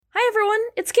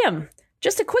it's Kim.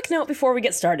 Just a quick note before we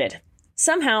get started.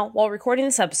 Somehow, while recording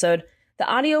this episode, the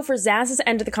audio for Zaz's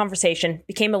end of the conversation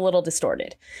became a little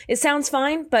distorted. It sounds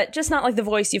fine, but just not like the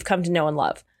voice you've come to know and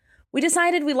love. We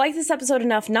decided we liked this episode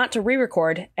enough not to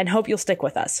re-record and hope you'll stick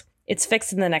with us. It's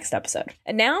fixed in the next episode.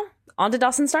 And now, on to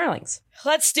Dawson Starlings.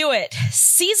 Let's do it.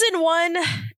 Season 1,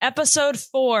 Episode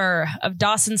 4 of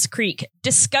Dawson's Creek,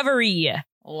 Discovery.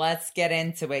 Let's get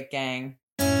into it, gang.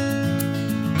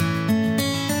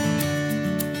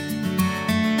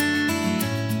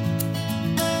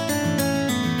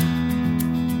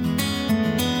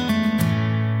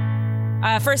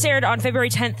 First aired on February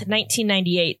 10th,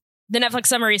 1998. The Netflix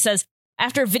summary says,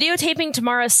 after videotaping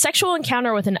Tamara's sexual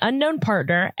encounter with an unknown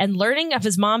partner and learning of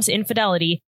his mom's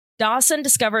infidelity, Dawson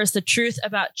discovers the truth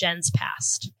about Jen's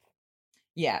past.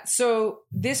 Yeah, so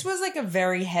this was like a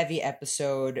very heavy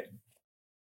episode.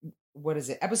 What is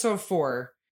it? Episode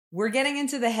 4. We're getting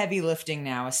into the heavy lifting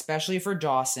now, especially for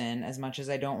Dawson, as much as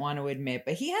I don't want to admit.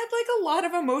 But he had like a lot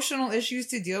of emotional issues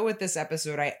to deal with this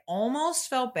episode. I almost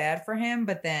felt bad for him,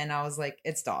 but then I was like,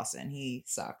 it's Dawson. He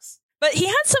sucks. But he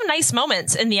had some nice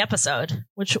moments in the episode,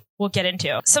 which we'll get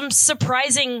into. Some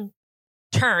surprising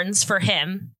turns for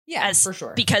him. Yeah, for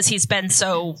sure. Because he's been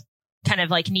so kind of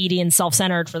like needy and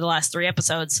self-centered for the last 3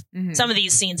 episodes. Mm-hmm. Some of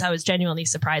these scenes I was genuinely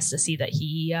surprised to see that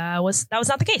that was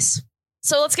not the case.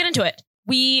 So let's get into it.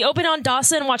 We open on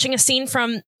Dawson watching a scene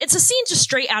it's a scene just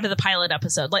straight out of the pilot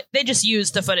episode. Like they just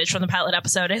used the footage from the pilot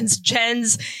episode, and it's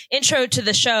Jen's intro to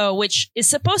the show, which is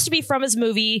supposed to be from his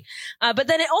movie. But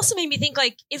then it also made me think,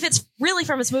 like, if it's really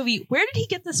from his movie, where did he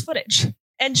get this footage?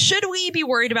 And should we be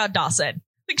worried about Dawson?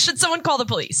 Like, should someone call the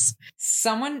police?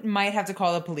 Someone might have to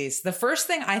call the police. The first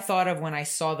thing I thought of when I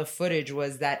saw the footage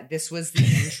was that this was the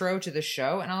intro to the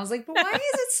show. And I was like, but why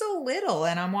is it so little?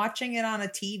 And I'm watching it on a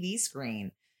TV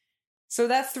screen. So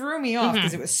that threw me off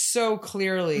because it was so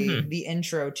clearly the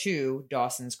intro to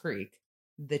Dawson's Creek,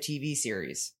 the TV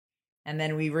series. And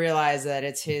then we realized that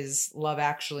it's his Love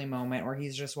Actually moment where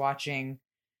he's just watching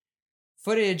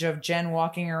footage of Jen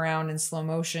walking around in slow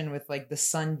motion with like the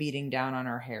sun beating down on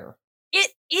her hair.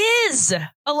 It is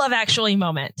a Love Actually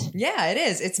moment. Yeah, it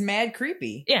is. It's mad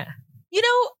creepy. Yeah. You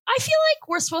know, I feel like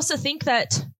we're supposed to think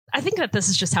that this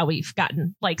is just how we've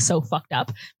gotten like so fucked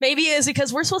up. Maybe it is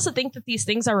because we're supposed to think that these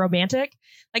things are romantic.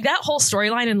 Like that whole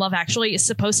storyline in Love Actually is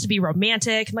supposed to be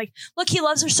romantic. And like, look, he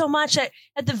loves her so much at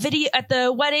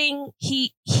the wedding.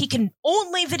 He can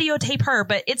only videotape her,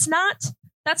 but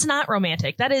that's not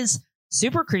romantic. That is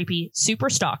super creepy, super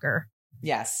stalker.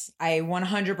 Yes, I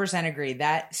 100% agree.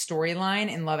 That storyline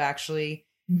in Love Actually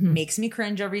makes me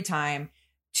cringe every time.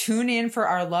 Tune in for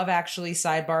our Love Actually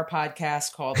sidebar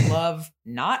podcast called Love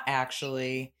Not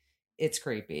Actually. It's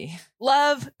creepy.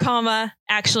 Love,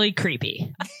 actually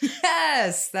creepy.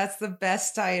 Yes, that's the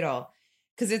best title.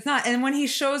 Because it's not. And when he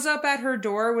shows up at her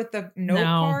door with the note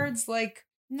cards, like,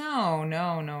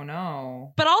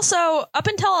 no. But also, up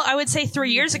until I would say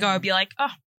 3 years ago, I'd be like,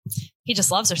 oh, he just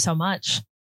loves her so much.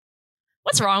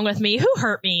 What's wrong with me? Who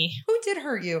hurt me? Who did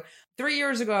hurt you? 3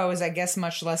 years ago, I was, I guess,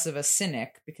 much less of a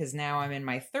cynic because now I'm in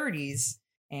my 30s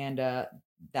and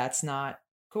that's not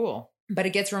cool. But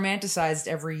it gets romanticized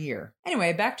every year.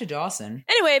 Anyway, back to Dawson.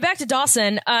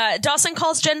 Dawson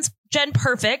calls Jen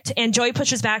perfect, and Joey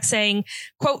pushes back saying,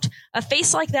 quote, a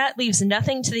face like that leaves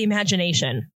nothing to the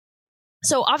imagination.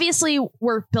 So obviously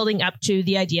we're building up to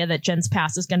the idea that Jen's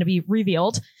past is going to be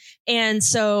revealed. And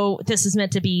so this is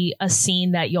meant to be a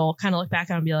scene that you'll kind of look back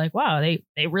on and be like, wow,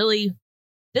 they really,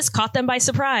 this caught them by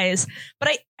surprise. But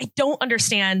I don't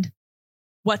understand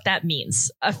what that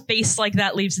means. A face like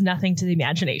that leaves nothing to the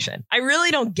imagination. I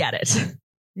really don't get it.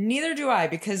 Neither do I,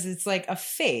 because it's like a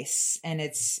face and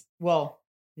it's, well,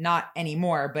 not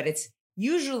anymore, but it's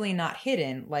usually not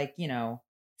hidden like, you know,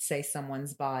 say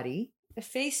someone's body. The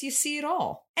face, you see it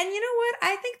all. And you know what?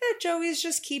 I think that Joey's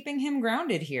just keeping him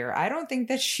grounded here. I don't think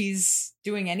that she's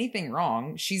doing anything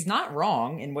wrong. She's not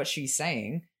wrong in what she's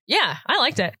saying. Yeah, I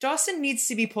liked it. Dawson needs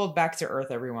to be pulled back to earth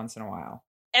every once in a while.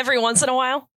 Every once in a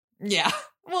while? Yeah.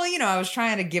 Well, you know, I was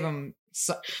trying to give him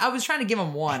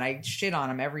one. I shit on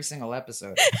him every single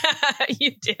episode.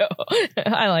 You do.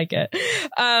 I like it.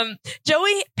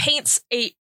 Joey paints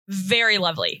a very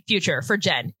lovely future for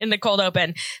Jen in the cold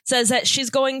open. Says that she's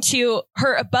going to,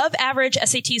 her above average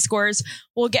SAT scores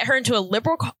will get her into a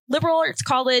liberal arts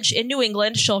college in New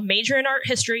England. She'll major in art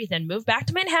history, then move back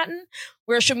to Manhattan,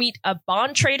 where she'll meet a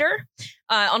bond trader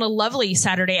on a lovely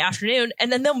Saturday afternoon.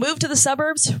 And then they'll move to the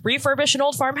suburbs, refurbish an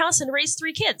old farmhouse, and raise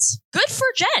 3 kids. Good for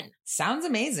Jen. Sounds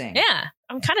amazing. Yeah.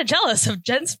 I'm kind of jealous of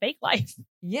Jen's fake life.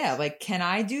 Yeah, like, can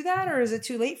I do that or is it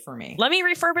too late for me? Let me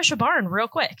refurbish a barn real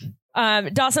quick.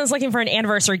 Dawson's looking for an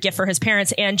anniversary gift for his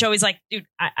parents, and Joey's like, dude,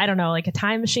 I don't know, like a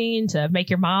time machine to make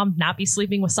your mom not be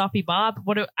sleeping with Soppy Bob.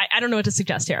 I don't know what to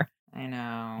suggest here. I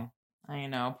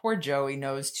know. Poor Joey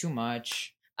knows too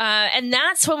much. And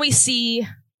that's when we see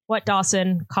what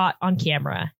Dawson caught on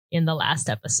camera in the last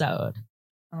episode.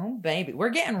 Oh, baby. We're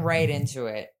getting right into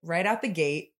it. Right out the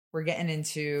gate, we're getting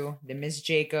into the Miss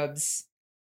Jacobs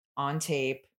on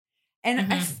tape.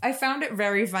 And I found it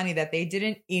very funny that they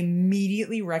didn't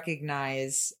immediately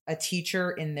recognize a teacher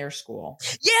in their school.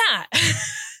 Yeah.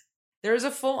 There's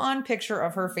a full-on picture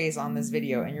of her face on this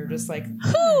video, and you're just like,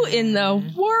 who in the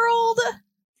world?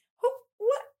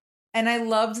 What? And I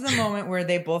loved the moment where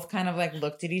they both kind of like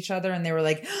looked at each other and they were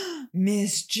like,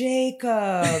 Miss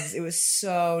Jacobs. It was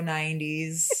so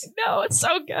 90s. No, it's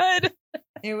so good.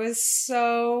 It was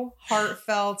so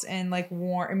heartfelt and like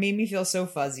warm. It made me feel so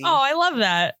fuzzy. Oh, I love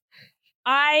that.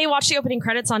 I watched the opening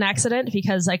credits on accident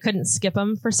because I couldn't skip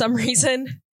them for some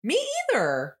reason. Me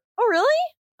either. Oh, really?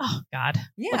 Oh, God.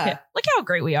 Yeah. Look how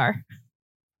great we are.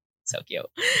 So cute.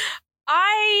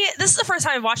 This is the first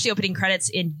time I've watched the opening credits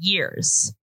in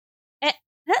years. And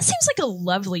that seems like a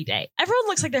lovely day. Everyone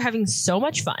looks like they're having so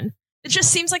much fun. It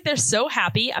just seems like they're so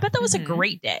happy. I bet that was a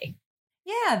great day.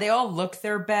 Yeah, they all look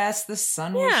their best. The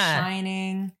sun was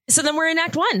shining. So then we're in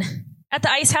Act 1. At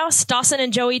the ice house, Dawson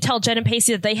and Joey tell Jen and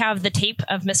Pacey that they have the tape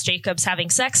of Miss Jacobs having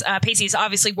sex. Pacey's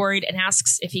obviously worried and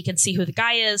asks if he can see who the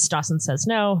guy is. Dawson says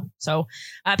no. So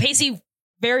Pacey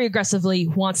very aggressively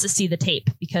wants to see the tape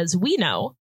because we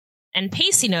know and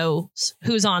Pacey knows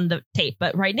who's on the tape.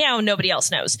 But right now, nobody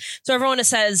else knows. So everyone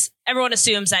assumes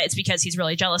that it's because he's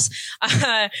really jealous.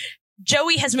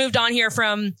 Joey has moved on here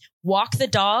from walk the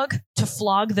dog to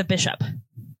flog the bishop.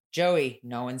 Joey,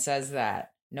 no one says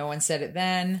that. No one said it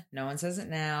then. No one says it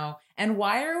now. And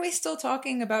why are we still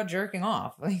talking about jerking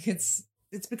off? Like it's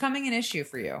becoming an issue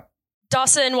for you.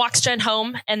 Dawson walks Jen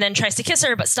home and then tries to kiss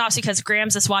her, but stops because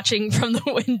Grams is watching from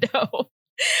the window.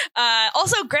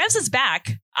 Also, Grams is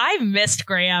back. I missed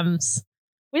Grams.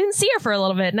 We didn't see her for a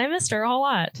little bit, and I missed her a whole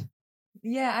lot.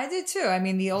 Yeah, I did too. I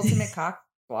mean, the ultimate cock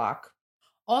block.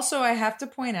 Also, I have to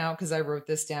point out, because I wrote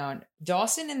this down,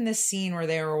 Dawson in this scene where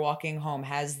they were walking home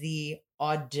has the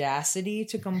audacity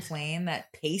to complain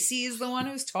that Pacey is the one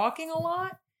who's talking a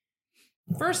lot.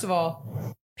 First of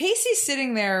all, Pacey's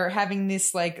sitting there having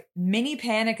this like mini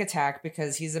panic attack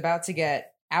because he's about to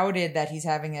get outed that he's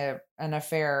having an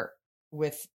affair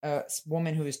with a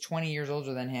woman who is 20 years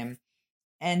older than him.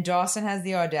 And Dawson has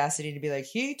the audacity to be like,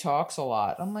 he talks a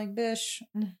lot. I'm like, Bish,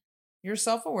 your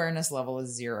self-awareness level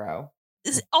is 0.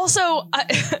 Also,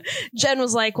 Jen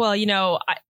was like, well,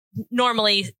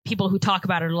 normally people who talk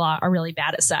about it a lot are really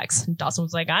bad at sex. And Dawson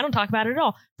was like, I don't talk about it at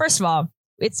all. First of all,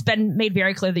 it's been made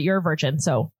very clear that you're a virgin.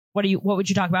 So what would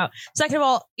you talk about? Second of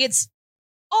all, it's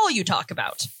all you talk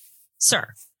about, sir.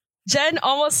 Jen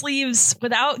almost leaves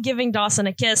without giving Dawson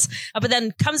a kiss, but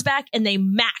then comes back and they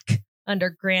mac under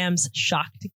Graham's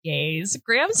shocked gaze.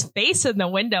 Graham's face in the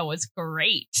window was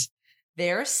great.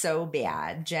 They're so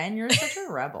bad. Jen, you're such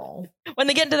a rebel. When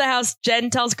they get into the house, Jen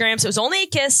tells Grams it was only a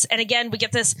kiss. And again, we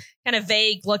get this kind of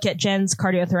vague look at Jen's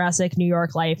cardiothoracic New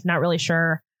York life. Not really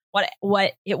sure what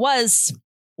it was,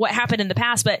 what happened in the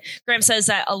past. But Graham says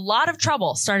that a lot of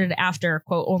trouble started after,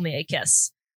 quote, only a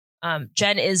kiss.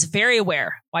 Jen is very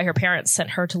aware why her parents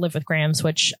sent her to live with Grams,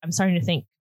 which I'm starting to think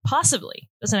possibly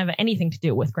doesn't have anything to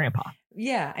do with Grandpa.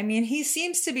 Yeah, I mean, he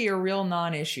seems to be a real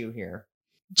non-issue here.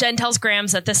 Jen tells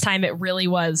Grams that this time it really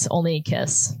was only a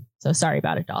kiss. So sorry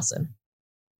about it, Dawson.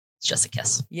 It's just a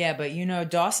kiss. Yeah, but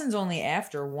Dawson's only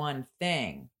after one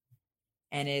thing.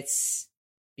 And it's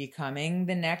becoming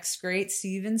the next great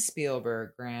Steven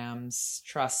Spielberg, Grams.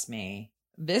 Trust me.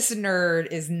 This nerd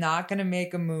is not going to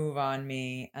make a move on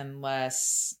me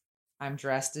unless I'm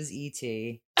dressed as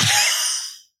E.T.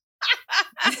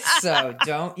 So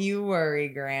don't you worry,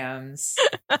 Grams.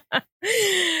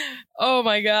 Oh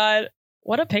my God.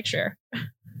 What a picture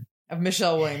of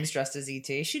Michelle Williams dressed as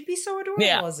E.T. She'd be so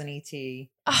adorable as an E.T.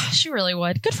 Oh, she really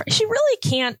would. Good for she really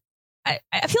can't. I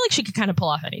feel like she could kind of pull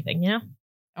off anything,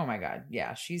 Oh my God.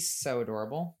 Yeah, she's so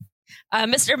adorable.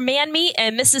 Mr. Manmeat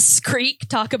and Mrs. Skreek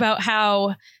talk about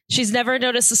how she's never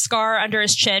noticed a scar under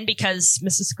his chin because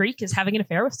Mrs. Skreek is having an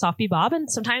affair with Soppy Bob.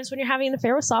 And sometimes when you're having an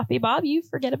affair with Soppy Bob, you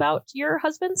forget about your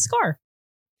husband's scar.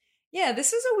 Yeah,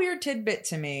 this is a weird tidbit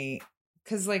to me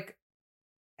because,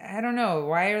 I don't know.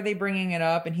 Why are they bringing it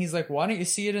up? And he's like, why don't you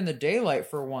see it in the daylight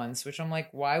for once? Which I'm like,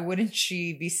 why wouldn't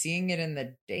she be seeing it in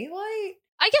the daylight?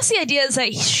 I guess the idea is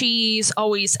that she's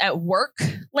always at work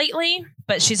lately,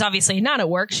 but she's obviously not at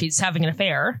work. She's having an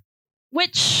affair,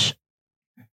 which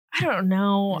I don't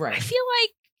know. Right. I feel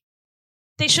like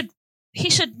he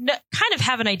should kind of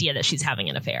have an idea that she's having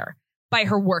an affair by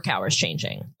her work hours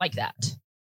changing like that.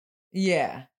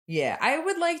 Yeah. Yeah. I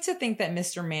would like to think that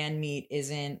Mr. Manmeat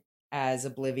isn't as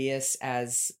oblivious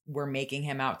as we're making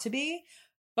him out to be.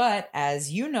 But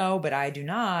as you know, but I do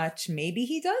not, maybe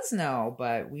he does know,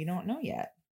 but we don't know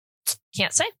yet.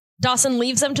 Can't say. Dawson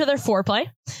leaves them to their foreplay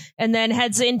and then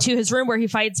heads into his room where he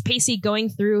finds Pacey going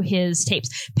through his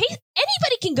tapes.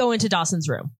 Anybody can go into Dawson's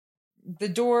room. The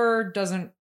door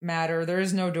doesn't matter. There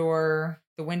is no door.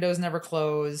 The window's never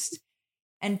closed.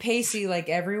 And Pacey, like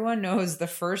everyone knows, the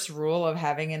first rule of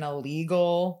having an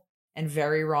illegal and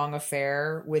very wrong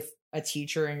affair with a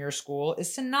teacher in your school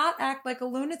is to not act like a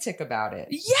lunatic about it.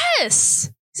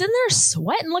 Yes. He's in there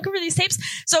sweating looking for these tapes.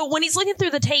 So when he's looking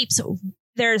through the tapes,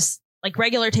 there's like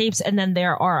regular tapes and then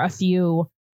there are a few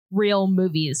real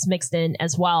movies mixed in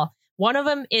as well. One of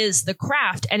them is The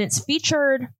Craft and it's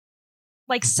featured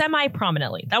like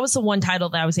semi-prominently. That was the one title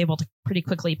that I was able to pretty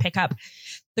quickly pick up.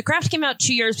 The Craft came out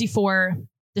 2 years before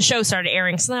the show started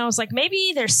airing. So then I was like,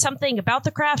 maybe there's something about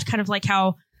The Craft, kind of like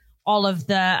how all of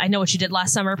the I Know What You Did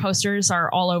Last Summer posters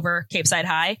are all over Cape Side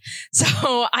High.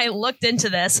 So I looked into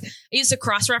this. I used a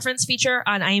cross-reference feature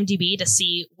on IMDb to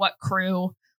see what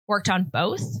crew worked on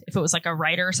both, if it was like a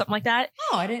writer or something like that.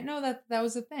 Oh, I didn't know that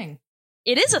was a thing.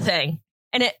 It is a thing.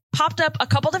 And it popped up a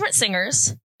couple different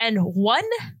singers and one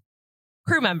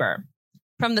crew member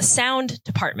from the sound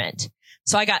department.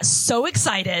 So I got so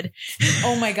excited.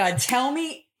 Oh my God. Tell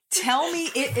me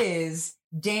it is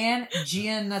Dan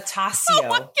Giannatasio. Oh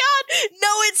my God. No,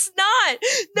 it's not.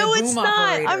 No, it's not.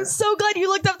 Operator. I'm so glad you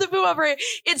looked up the boom operator.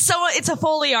 It's a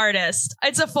Foley artist.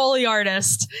 It's a Foley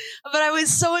artist. But I was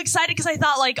so excited because I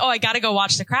thought like, oh, I got to go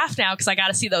watch The Craft now because I got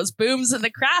to see those booms in The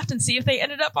Craft and see if they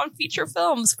ended up on feature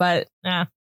films. But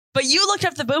you looked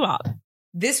up the boom op.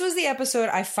 This was the episode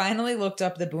I finally looked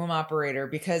up the boom operator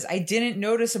because I didn't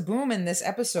notice a boom in this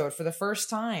episode for the first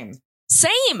time.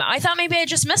 Same. I thought maybe I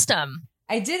just missed him.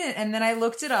 I didn't. And then I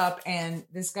looked it up and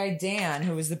this guy, Dan,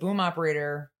 who was the boom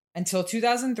operator until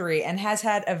 2003 and has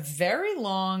had a very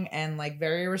long and like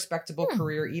very respectable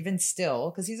career even still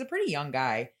because he's a pretty young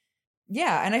guy.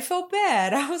 Yeah. And I felt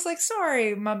bad. I was like,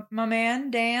 sorry, my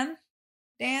man, Dan,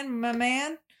 my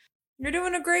man, you're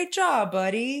doing a great job,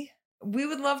 buddy. We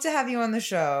would love to have you on the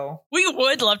show. We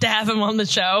would love to have him on the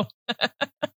show.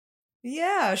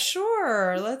 Yeah,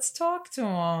 sure. Let's talk to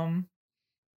him.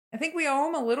 I think we owe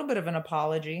him a little bit of an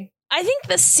apology. I think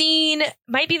the scene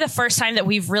might be the first time that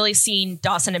we've really seen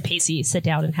Dawson and Pacey sit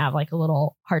down and have like a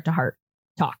little heart-to-heart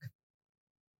talk.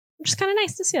 Which is kind of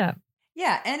nice to see that.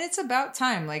 Yeah, and it's about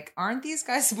time. Like, aren't these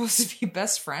guys supposed to be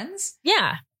best friends?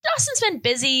 Yeah. Dawson's been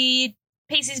busy.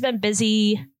 Pacey's been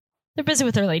busy. They're busy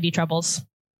with their lady troubles.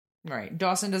 Right.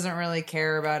 Dawson doesn't really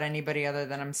care about anybody other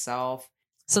than himself.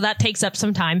 So that takes up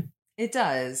some time. It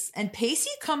does. And Pacey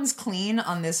comes clean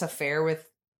on this affair with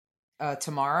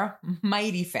Tamara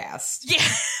mighty fast.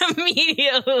 Yeah,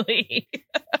 immediately.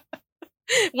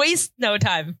 Waste no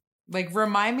time. Like,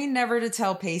 remind me never to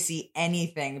tell Pacey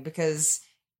anything because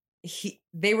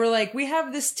they were like, we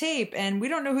have this tape and we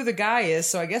don't know who the guy is,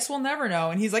 so I guess we'll never know.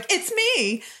 And he's like, it's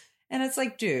me. And it's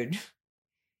like, dude,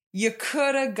 you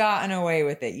could have gotten away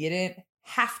with it. You didn't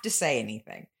have to say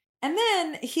anything. And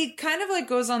then he kind of like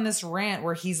goes on this rant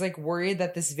where he's like worried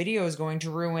that this video is going to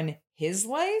ruin his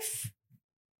life.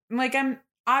 Like,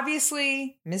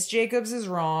 obviously Miss Jacobs is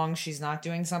wrong. She's not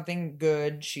doing something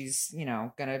good. She's,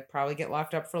 gonna probably get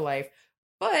locked up for life,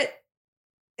 but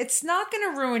it's not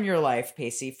gonna ruin your life,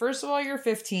 Pacey. First of all, you're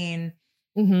 15.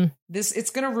 Mm-hmm. It's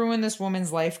gonna ruin this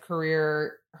woman's life,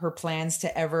 career, her plans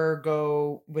to ever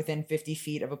go within 50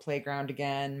 feet of a playground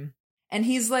again. And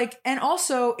he's like, and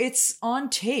also it's on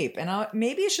tape. And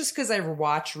maybe it's just because I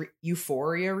watched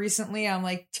Euphoria recently. I'm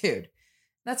like, dude,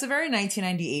 that's a very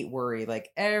 1998 worry. Like,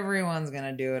 everyone's going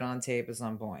to do it on tape at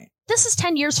some point. This is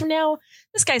 10 years from now.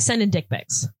 This guy's sending dick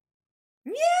pics.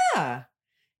 Yeah.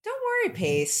 Don't worry,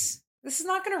 Pace. This is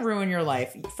not going to ruin your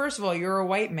life. First of all, you're a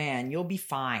white man. You'll be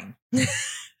fine.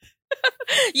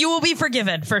 You will be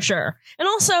forgiven for sure. And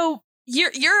also,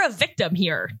 you're a victim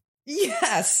here.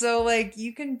 Yeah. So, like,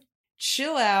 you can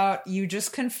chill out. You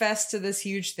just confessed to this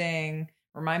huge thing.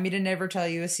 Remind me to never tell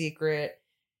you a secret.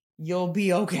 You'll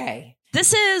be okay.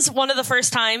 This is one of the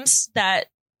first times that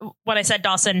when I said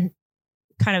Dawson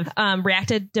kind of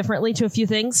reacted differently to a few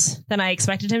things than I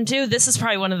expected him to. This is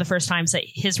probably one of the first times that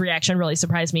his reaction really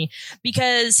surprised me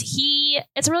because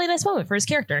it's a really nice moment for his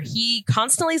character. He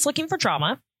constantly is looking for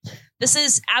drama. This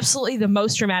is absolutely the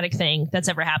most dramatic thing that's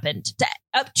ever happened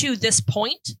up to this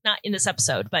point, not in this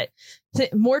episode, but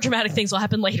more dramatic things will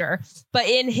happen later. But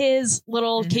in his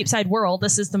little Cape Side world,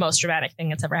 this is the most dramatic thing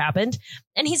that's ever happened.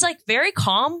 And he's like very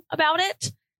calm about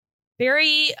it.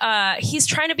 He's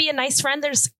trying to be a nice friend.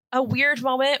 There's a weird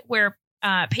moment where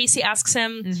Pacey asks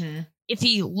him if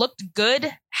he looked good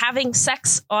having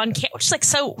sex on camera, which is like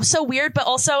so weird, but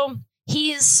also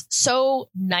he's so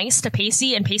nice to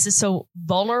Pacey, and Pacey's so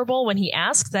vulnerable when he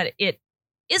asks that it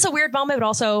is a weird moment, but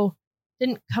also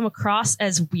didn't come across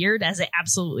as weird as it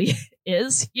absolutely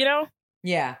is, you know?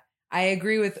 Yeah, I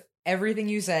agree with everything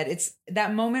you said. It's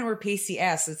that moment where Pacey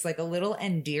asks, it's like a little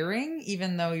endearing,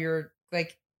 even though you're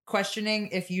like questioning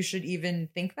if you should even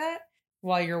think that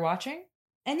while you're watching.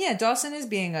 And yeah, Dawson is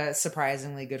being a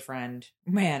surprisingly good friend.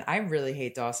 Man, I really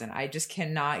hate Dawson. I just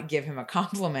cannot give him a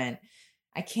compliment.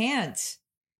 I can't.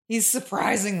 He's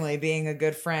surprisingly being a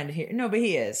good friend here. No, but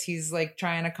he is. He's like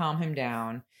trying to calm him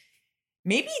down.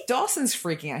 Maybe Dawson's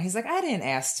freaking out. He's like, I didn't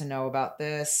ask to know about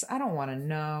this. I don't want to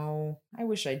know. I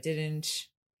wish I didn't.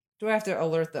 Do I have to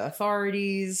alert the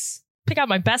authorities? Pick out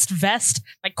my best vest,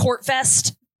 my court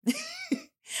vest.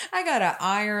 I gotta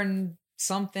iron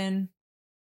something.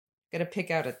 Gotta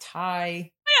pick out a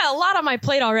tie. I got a lot on my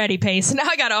plate already, Pace. Now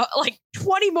I got like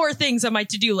 20 more things on my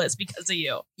to-do list because of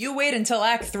you. You wait until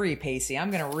Act 3, Pacey.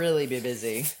 I'm gonna really be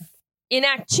busy. In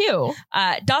Act 2,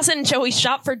 Dawson and Joey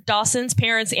shop for Dawson's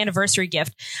parents' anniversary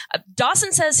gift.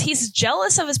 Dawson says he's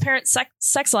jealous of his parents'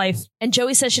 sex life, and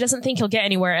Joey says she doesn't think he'll get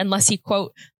anywhere unless he,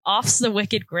 quote, offs the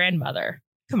wicked grandmother.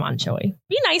 Come on, Joey.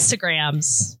 Be nice to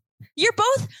Grams. You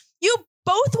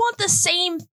both want the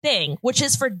same thing, which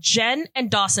is for Jen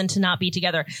and Dawson to not be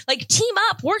together. Like, team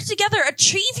up, work together,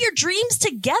 achieve your dreams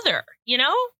together, you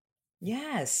know?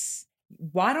 Yes.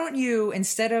 Why don't you,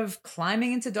 instead of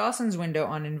climbing into Dawson's window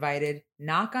uninvited,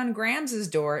 knock on Grams's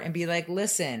door and be like,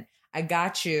 listen, I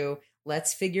got you.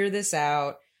 Let's figure this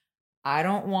out. I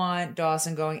don't want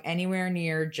Dawson going anywhere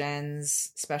near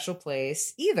Jen's special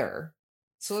place either.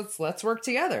 So let's work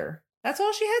together. That's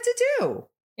all she had to do.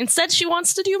 Instead, she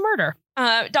wants to do murder.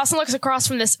 Dawson looks across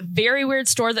from this very weird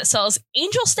store that sells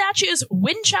angel statues,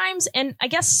 wind chimes, and I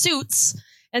guess suits,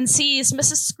 and sees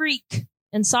Mrs. Skreek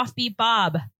and Soft Bee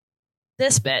Bob.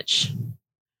 This bitch.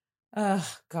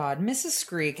 Oh, God. Mrs.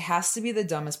 Skreek has to be the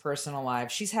dumbest person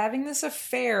alive. She's having this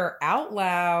affair out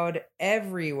loud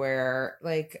everywhere.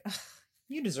 Like, ugh,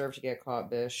 you deserve to get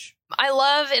caught, bish. I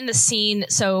love in the scene,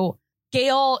 so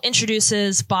Gail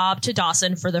introduces Bob to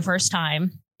Dawson for the first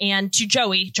time. And to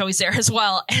Joey. Joey's there as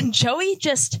well. And Joey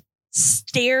just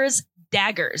stares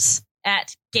daggers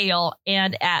at Gail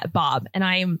and at Bob. And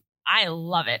I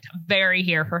love it. Very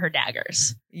here for her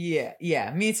daggers.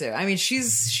 Yeah, me too. I mean,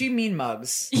 she mean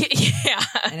mugs. Yeah.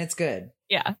 And it's good.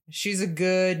 Yeah. She's a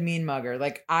good mean mugger.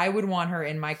 Like, I would want her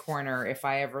in my corner if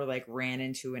I ever like ran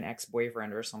into an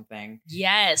ex-boyfriend or something.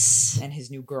 Yes. And his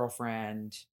new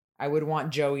girlfriend. I would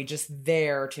want Joey just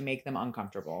there to make them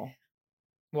uncomfortable.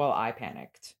 Well, I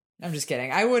panicked. I'm just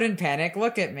kidding. I wouldn't panic.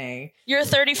 Look at me. You're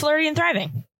 30, flirty, and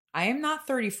thriving. I am not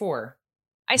 34.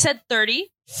 I said 30,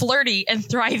 flirty, and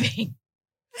thriving.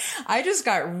 I just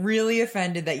got really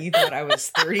offended that you thought I was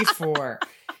 34.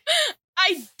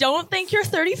 I don't think you're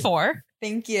 34.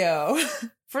 Thank you.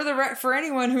 For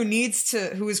anyone who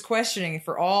is questioning,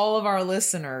 for all of our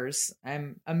listeners,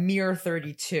 I'm a mere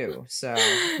 32. So.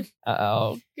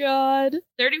 Oh, God.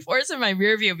 34 is in my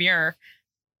rearview mirror.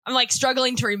 I'm like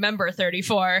struggling to remember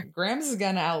 34. Grams is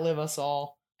going to outlive us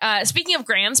all. Speaking of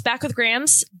Grams, back with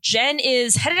Grams, Jen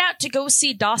is headed out to go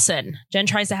see Dawson. Jen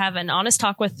tries to have an honest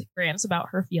talk with Grams about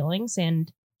her feelings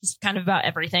and just kind of about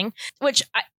everything, which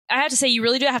I have to say, you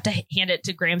really do have to hand it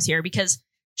to Grams here because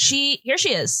here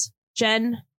she is.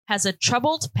 Jen has a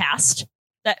troubled past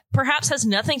that perhaps has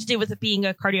nothing to do with it being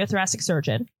a cardiothoracic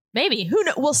surgeon. Maybe. Who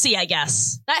knows? We'll see, I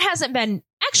guess. That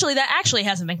actually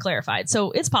hasn't been clarified.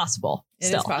 So it's possible.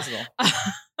 It is possible.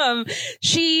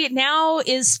 She now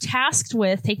is tasked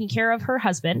with taking care of her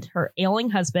husband, her ailing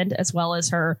husband, as well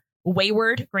as her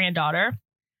wayward granddaughter.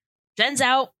 Jen's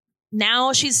out.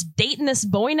 Now she's dating this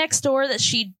boy next door that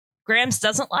Grams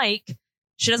doesn't like.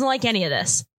 She doesn't like any of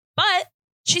this, but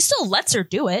she still lets her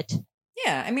do it.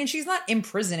 Yeah. I mean, she's not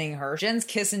imprisoning her. Jen's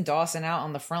kissing Dawson out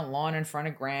on the front lawn in front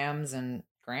of Grams, and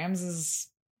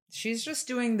she's just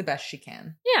doing the best she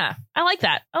can. Yeah, I like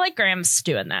that. I like Grams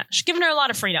doing that. She's giving her a lot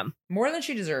of freedom. More than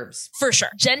she deserves. For sure.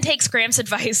 Jen takes Grams'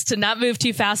 advice to not move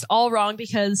too fast, all wrong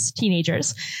because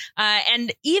teenagers.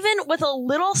 And even with a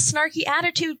little snarky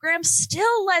attitude, Grams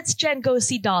still lets Jen go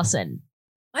see Dawson.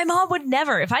 My mom would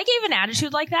never. If I gave an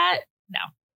attitude like that, no.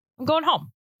 I'm going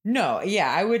home. No,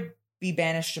 yeah, I would be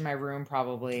banished to my room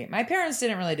probably. My parents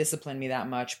didn't really discipline me that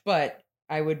much, but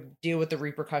I would deal with the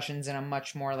repercussions in a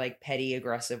much more like petty,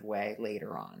 aggressive way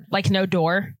later on. Like no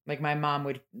door? Like my mom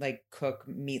would like cook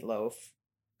meatloaf.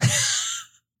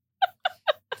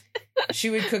 She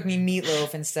would cook me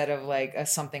meatloaf instead of like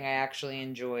something I actually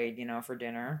enjoyed, for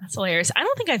dinner. That's hilarious. I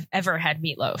don't think I've ever had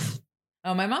meatloaf.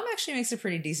 Oh, my mom actually makes a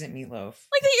pretty decent meatloaf.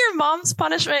 Like that your mom's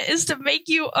punishment is to make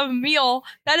you a meal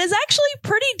that is actually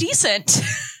pretty decent.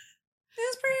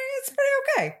 It's pretty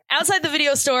okay. Outside the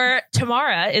video store,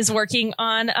 Tamara is working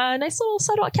on a nice little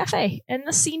sidewalk cafe, and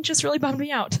the scene just really bummed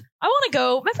me out. I want to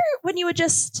go. Remember when you would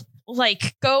just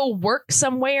like go work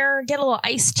somewhere, get a little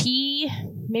iced tea,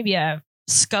 maybe a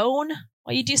scone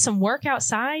while you do some work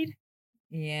outside?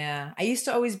 Yeah. I used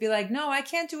to always be like, no, I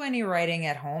can't do any writing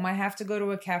at home. I have to go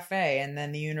to a cafe. And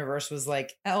then the universe was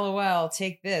like, LOL,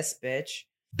 take this, bitch.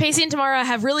 Pacey and Tamara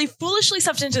have really foolishly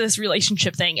stepped into this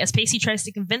relationship thing as Pacey tries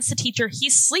to convince the teacher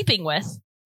he's sleeping with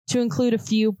to include a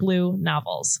few blue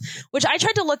novels, which I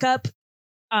tried to look up.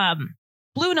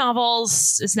 Blue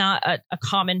novels is not a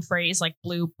common phrase like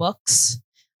blue books,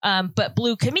 but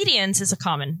blue comedians is a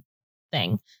common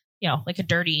thing, like a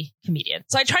dirty comedian.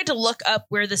 So I tried to look up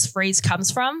where this phrase comes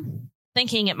from,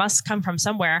 thinking it must come from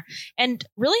somewhere, and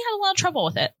really had a lot of trouble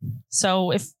with it.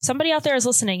 So if somebody out there is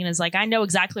listening and is like, I know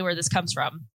exactly where this comes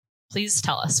from, please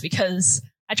tell us, because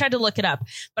I tried to look it up.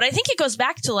 But I think it goes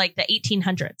back to like the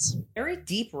 1800s. Very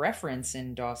deep reference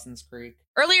in Dawson's Creek.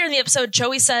 Earlier in the episode,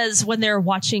 Joey says when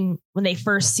they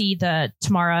first see the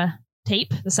Tamara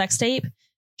tape, the sex tape,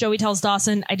 Joey tells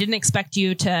Dawson, I didn't expect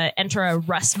you to enter a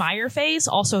Russ Meyer phase.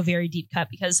 Also a very deep cut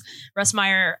because Russ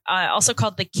Meyer, also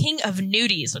called the King of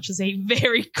Nudies, which is a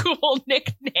very cool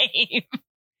nickname.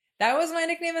 That was my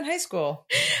nickname in high school.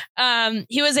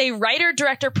 He was a writer,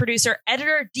 director, producer,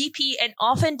 editor, DP, and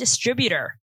often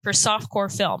distributor for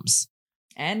softcore films.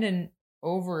 And an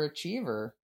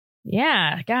overachiever.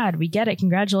 Yeah, God, we get it.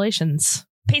 Congratulations.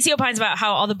 Pacey opines about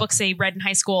how all the books they read in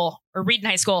high school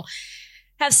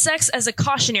have sex as a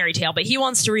cautionary tale, but he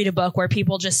wants to read a book where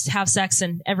people just have sex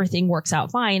and everything works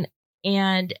out fine.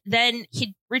 And then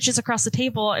he reaches across the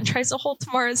table and tries to hold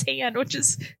Tamara's hand, which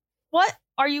is, what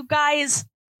are you guys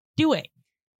doing?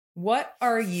 What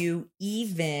are you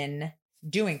even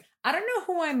doing? I don't know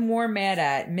who I'm more mad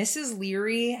at. Mrs.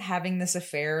 Leary having this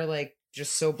affair like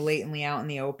just so blatantly out in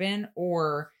the open,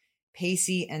 or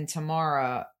Pacey and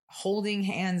Tamara holding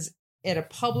hands at a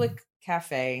public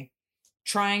cafe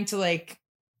trying to like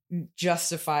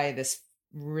justify this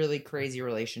really crazy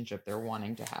relationship they're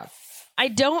wanting to have. I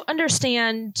don't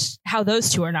understand how those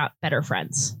two are not better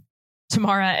friends,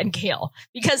 Tamara and Gale,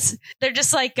 because they're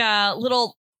just like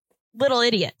little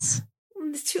idiots.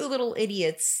 The two little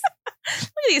idiots. Look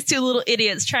at these two little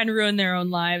idiots trying to ruin their own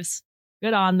lives.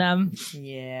 Good on them.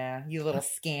 Yeah, you little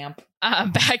scamp.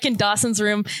 Back in Dawson's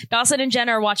room, Dawson and Jen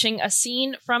are watching a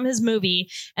scene from his movie,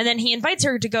 and then he invites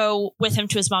her to go with him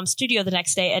to his mom's studio the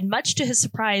next day, and much to his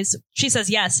surprise, she says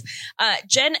yes.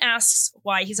 Jen asks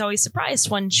why he's always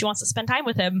surprised when she wants to spend time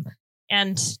with him,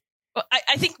 and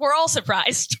I think we're all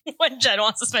surprised when Jen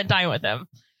wants to spend time with him.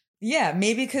 Yeah,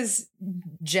 maybe because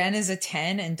Jen is a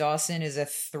 10 and Dawson is a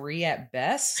 3 at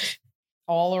best,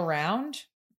 all around.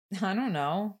 I don't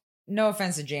know. No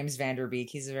offense to James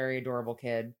Vanderbeek. He's a very adorable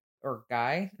kid or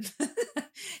guy.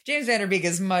 James Vanderbeek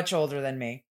is much older than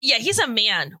me. Yeah, he's a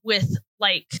man with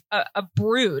like a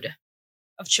brood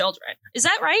of children. Is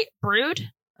that right? Brood?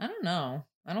 I don't know.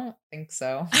 I don't think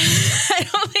so. I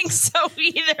don't think so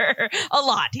either. A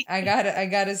lot. I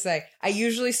gotta say, I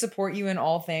usually support you in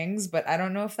all things, but I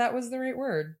don't know if that was the right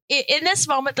word. In this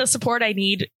moment, the support I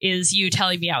need is you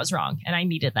telling me I was wrong, and I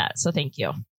needed that. So thank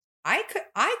you.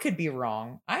 I could be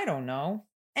wrong. I don't know.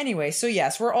 Anyway, so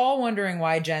yes, we're all wondering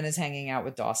why Jen is hanging out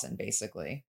with Dawson,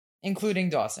 basically, including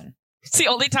Dawson. It's the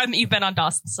only time that you've been on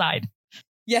Dawson's side.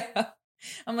 Yeah.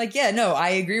 I'm like, yeah, no, I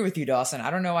agree with you, Dawson. I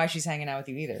don't know why she's hanging out with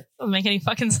you either. Doesn't make any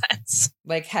fucking sense.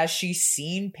 Like, has she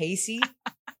seen Pacey?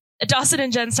 Dawson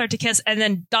and Jen start to kiss, and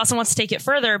then Dawson wants to take it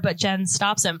further, but Jen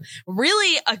stops him.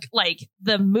 Really, like,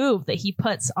 the move that he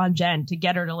puts on Jen to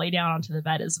get her to lay down onto the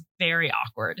bed is very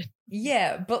awkward.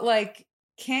 Yeah, but, like,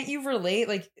 can't you relate?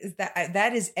 Like,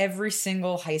 that is every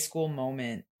single high school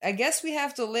moment. I guess we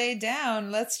have to lay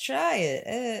down. Let's try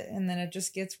it. And then it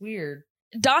just gets weird.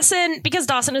 Dawson, because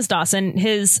Dawson is Dawson,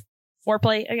 his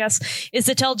foreplay, I guess, is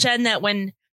to tell Jen that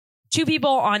when two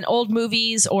people on old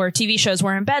movies or TV shows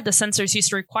were in bed, the censors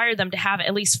used to require them to have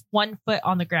at least 1 foot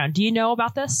on the ground. Do you know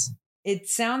about this? It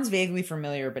sounds vaguely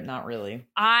familiar, but not really.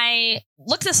 I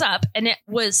looked this up, and it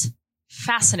was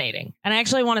fascinating. And I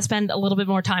actually want to spend a little bit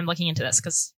more time looking into this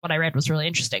because what I read was really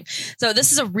interesting. So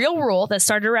this is a real rule that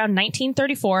started around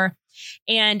 1934.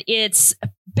 And it's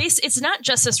not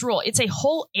just this rule. It's a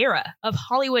whole era of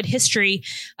Hollywood history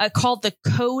called the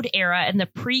Code Era and the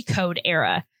Pre-Code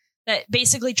Era that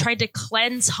basically tried to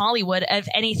cleanse Hollywood of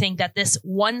anything that this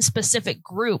one specific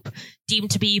group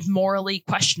deemed to be morally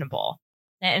questionable.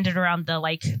 That ended around the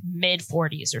like mid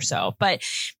 40s or so. But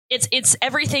it's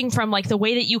everything from like the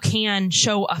way that you can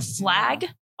show a flag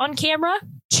on camera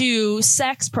to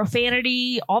sex,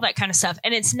 profanity, all that kind of stuff.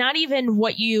 And it's not even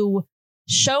what you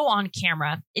show on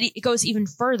camera. It goes even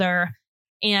further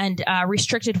and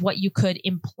restricted what you could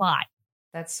imply.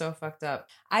 That's so fucked up.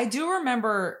 I do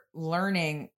remember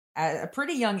learning at a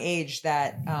pretty young age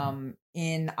that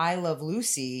in I Love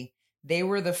Lucy, they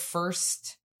were the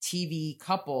first TV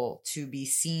couple to be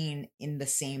seen in the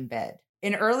same bed.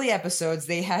 In early episodes,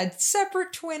 they had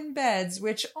separate twin beds,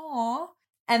 which, aw.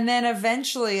 And then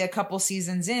eventually, a couple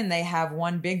seasons in, they have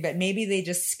one big bed. Maybe they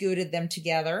just scooted them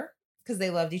together because they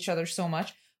loved each other so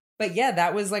much. But yeah,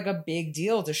 that was like a big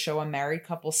deal to show a married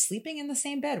couple sleeping in the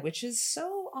same bed, which is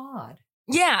so odd.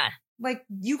 Yeah. Like,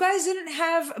 you guys didn't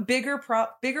have bigger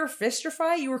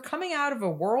fistify. You were coming out of a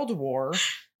world war.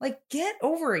 Like, get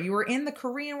over it. You were in the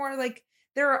Korean War. Like,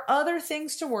 there are other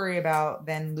things to worry about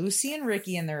than Lucy and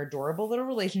Ricky and their adorable little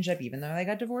relationship, even though they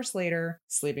got divorced later,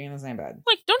 sleeping in the same bed.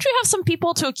 Like, don't you have some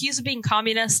people to accuse of being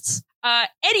communists?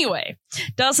 Anyway,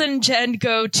 Dawson and Jen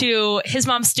go to his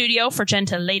mom's studio for Jen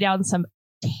to lay down some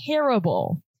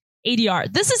terrible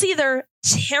ADR. This is either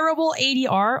terrible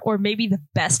ADR or maybe the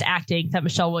best acting that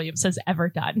Michelle Williams has ever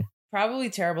done. Probably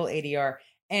terrible ADR.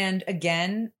 And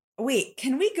again, wait,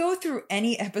 can we go through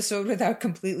any episode without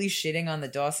completely shitting on the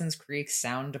Dawson's Creek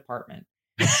sound department?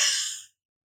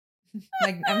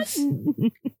 Like,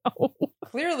 No.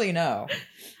 Clearly no.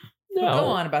 No. But go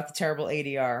on about the terrible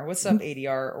ADR. What's up, ADR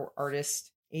or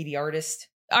artist? AD artist?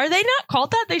 Are they not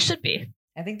called that? They should be.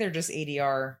 I think they're just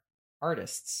ADR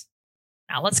artists.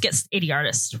 Now let's get AD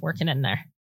artists working in there.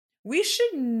 We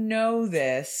should know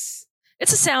this.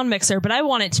 It's a sound mixer, but I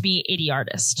want it to be AD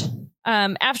artist.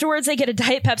 Afterwards, they get a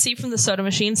Diet Pepsi from the soda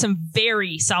machine, some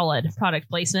very solid product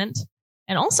placement,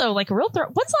 and also like a real throw.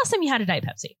 When's the last time you had a Diet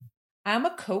Pepsi? I'm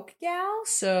a Coke gal,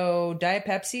 so Diet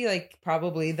Pepsi, like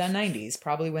probably the 90s,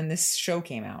 probably when this show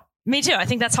came out. Me too. I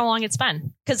think that's how long it's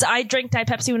been. Because I drank Diet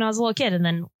Pepsi when I was a little kid and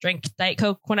then drank Diet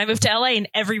Coke when I moved to LA, and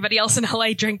everybody else in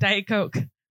LA drank Diet Coke.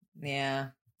 Yeah.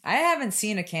 I haven't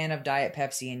seen a can of Diet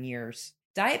Pepsi in years.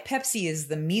 Diet Pepsi is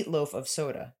the meatloaf of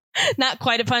soda. Not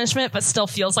quite a punishment, but still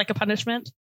feels like a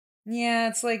punishment. Yeah,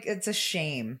 it's like, it's a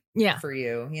shame for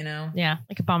you, you know? Yeah,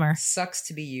 like a bummer. Sucks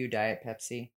to be you, Diet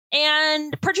Pepsi.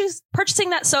 And purchasing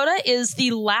that soda is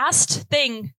the last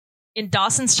thing in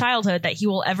Dawson's childhood that he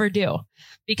will ever do,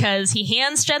 because he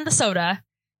hands Jen the soda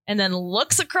and then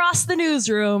looks across the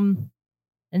newsroom,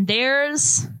 and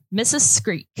there's Mrs.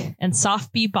 Skreek and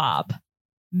Soft B Bob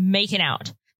making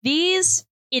out. These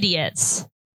idiots.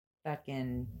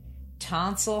 Fucking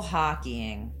tonsil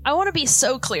hockeying. I want to be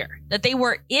so clear that they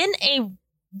were in a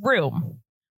room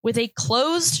with a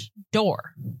closed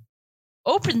door,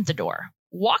 opened the door,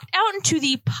 walked out into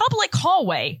the public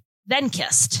hallway, then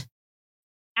kissed.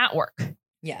 At work.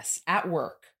 Yes, at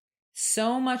work.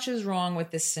 So much is wrong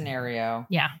with this scenario.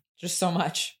 Yeah. Just so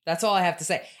much. That's all I have to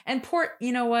say. And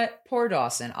you know what? Poor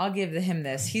Dawson. I'll give him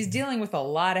this. He's dealing with a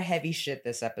lot of heavy shit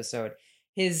this episode.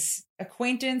 His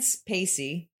acquaintance,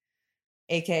 Pacey,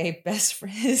 aka best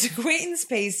friend, his acquaintance,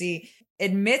 Pacey,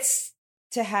 admits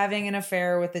to having an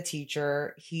affair with the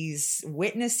teacher. He's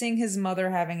witnessing his mother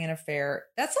having an affair.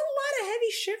 That's a lot of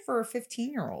heavy shit for a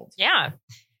 15-year-old. Yeah.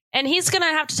 And he's going to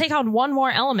have to take on one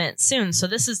more element soon. So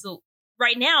this is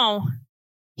right now,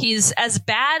 he's as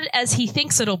bad as he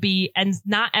thinks it'll be and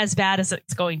not as bad as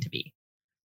it's going to be.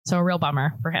 So a real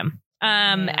bummer for him.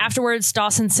 Afterwards,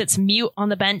 Dawson sits mute on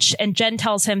the bench, and Jen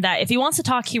tells him that if he wants to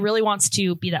talk, he really wants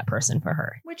to be that person for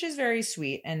her. Which is very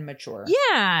sweet and mature.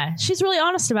 Yeah. She's really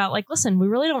honest about, like, listen, we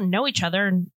really don't know each other,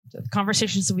 and the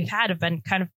conversations that we've had have been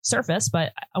kind of surface,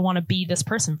 but I want to be this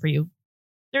person for you.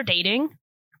 They're dating.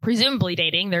 Presumably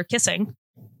dating. They're kissing.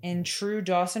 In true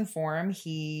Dawson form,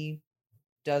 he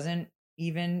doesn't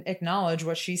even acknowledge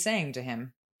what she's saying to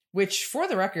him. Which, for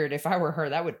the record, if I were her,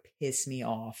 that would piss me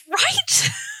off. Right?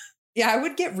 Yeah, I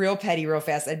would get real petty real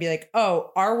fast. I'd be like,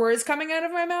 oh, are words coming out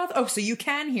of my mouth? Oh, so you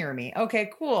can hear me. Okay,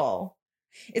 cool.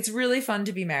 It's really fun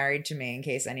to be married to me, in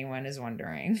case anyone is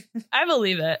wondering. I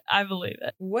believe it. I believe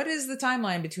it. What is the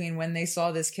timeline between when they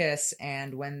saw this kiss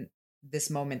and when this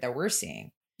moment that we're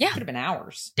seeing? Yeah. It could have been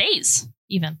hours. Days,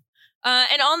 even.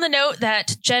 And on the note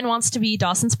that Jen wants to be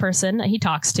Dawson's person that he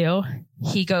talks to,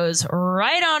 he goes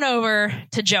right on over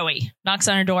to Joey, knocks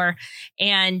on her door,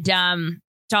 and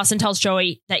Dawson tells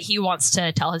Joey that he wants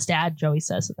to tell his dad. Joey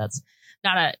says that that's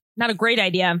not a great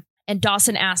idea. And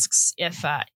Dawson asks if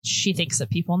she thinks that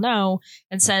people know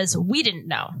and says, we didn't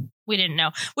know,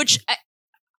 which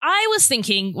I was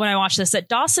thinking when I watched this, that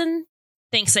Dawson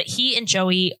thinks that he and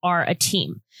Joey are a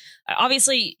team.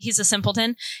 Obviously, he's a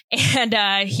simpleton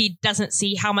and he doesn't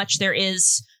see how much there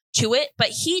is to it, but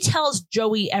he tells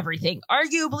Joey everything,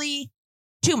 arguably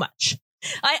too much.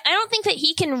 I don't think that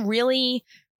he can really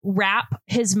wrap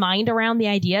his mind around the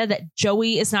idea that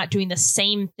Joey is not doing the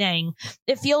same thing.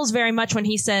 It feels very much when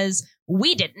he says,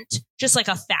 we didn't, just like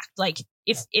a fact. Like,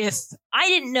 if I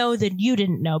didn't know, then you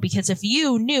didn't know, because if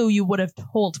you knew, you would have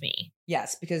told me.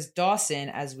 Yes, because Dawson,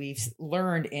 as we've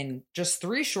learned in just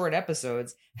 3 short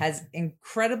episodes, has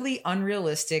incredibly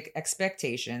unrealistic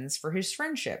expectations for his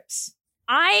friendships.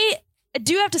 I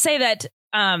do have to say that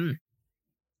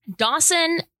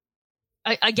Dawson,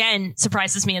 again,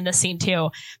 surprises me in this scene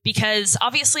too, because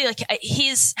obviously, like,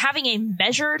 he's having a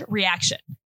measured reaction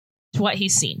to what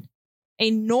he's seen,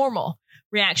 a normal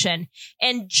reaction.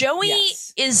 And Joey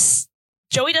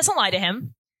Joey doesn't lie to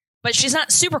him, but she's not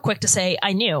super quick to say,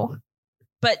 I knew.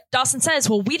 But Dawson says,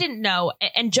 well, we didn't know.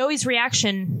 And Joey's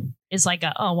reaction is like,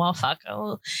 oh, well, fuck.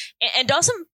 Oh. And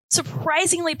Dawson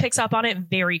surprisingly picks up on it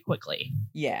very quickly.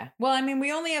 Yeah. Well, I mean,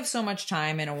 we only have so much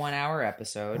time in a 1-hour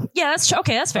episode. Yeah, that's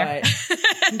okay. That's fair.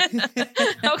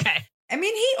 Okay. I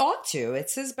mean, he ought to.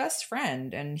 It's his best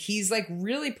friend. And he's like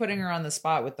really putting her on the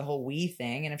spot with the whole we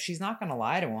thing. And if she's not going to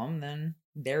lie to him, then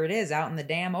there it is out in the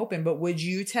damn open. But would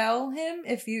you tell him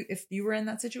if you were in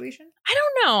that situation? I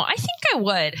don't know. I think I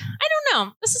would. I don't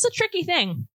know. This is a tricky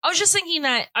thing. I was just thinking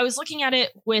that I was looking at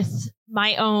it with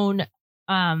my own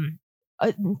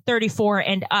 34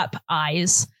 and up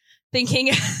eyes, thinking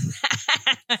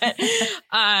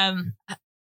I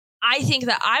think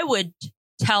that I would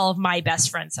tell my best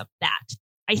friends of that.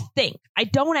 I think. I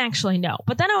don't actually know.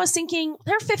 But then I was thinking,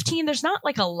 they're 15. There's not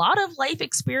like a lot of life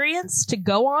experience to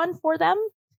go on for them.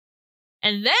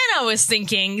 And then I was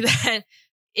thinking that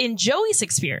in Joey's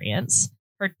experience,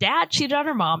 her dad cheated on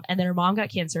her mom, and then her mom got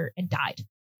cancer and died.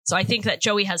 So I think that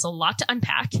Joey has a lot to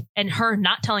unpack, and her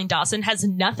not telling Dawson has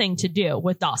nothing to do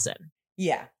with Dawson.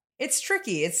 Yeah, it's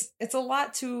tricky. It's a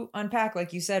lot to unpack,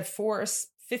 like you said, for a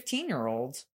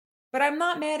 15-year-old. But I'm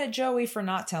not mad at Joey for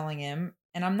not telling him,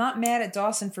 and I'm not mad at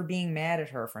Dawson for being mad at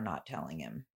her for not telling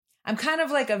him. I'm kind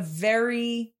of like a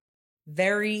very,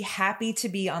 very happy to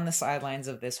be on the sidelines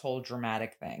of this whole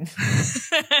dramatic thing.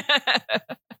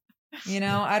 You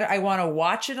know, I want to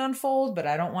watch it unfold, but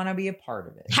I don't want to be a part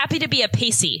of it. Happy to be a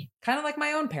Pacey. Kind of like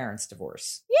my own parents'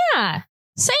 divorce. Yeah,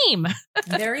 same.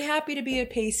 Very happy to be a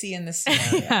Pacey in this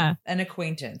scenario. Yeah. An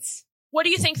acquaintance. What do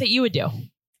you think that you would do?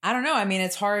 I don't know. I mean,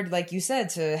 it's hard, like you said,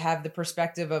 to have the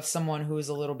perspective of someone who is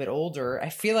a little bit older. I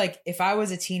feel like if I was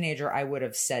a teenager, I would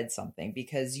have said something,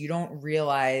 because you don't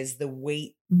realize the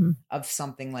weight of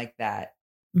something like that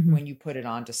when you put it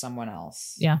on to someone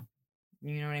else. Yeah.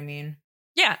 You know what I mean?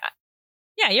 Yeah.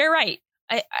 Yeah, you're right.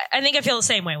 I think I feel the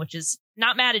same way, which is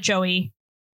not mad at Joey,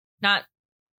 not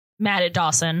mad at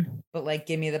Dawson. But like,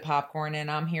 give me the popcorn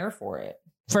and I'm here for it.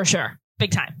 For sure.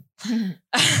 Big time.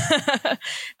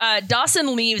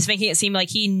 Dawson leaves, making it seem like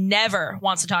he never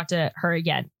wants to talk to her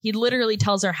again. He literally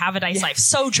tells her, have a nice life.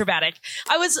 So dramatic.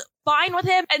 I was fine with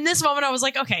him. And this moment I was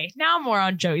like, okay, now I'm more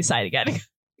on Joey's side again.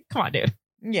 Come on, dude.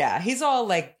 Yeah, he's all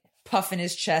like puffing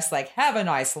his chest, like, have a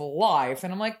nice life.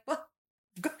 And I'm like, well,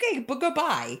 okay, but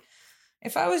goodbye.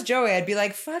 If I was Joey, I'd be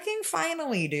like, fucking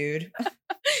finally, dude.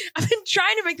 I've been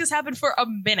trying to make this happen for a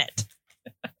minute.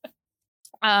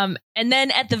 And then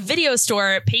at the video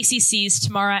store, Pacey sees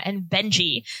Tamara and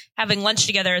Benji having lunch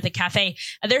together at the cafe.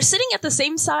 They're sitting at the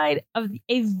same side of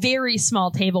a very small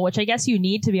table, which I guess you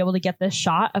need to be able to get this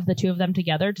shot of the two of them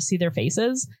together to see their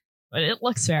faces. But it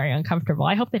looks very uncomfortable.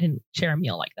 I hope they didn't share a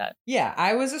meal like that. Yeah,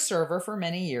 I was a server for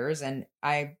many years, and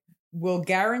I will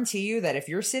guarantee you that if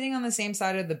you're sitting on the same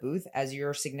side of the booth as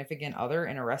your significant other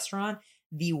in a restaurant,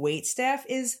 the wait staff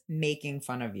is making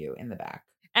fun of you in the back.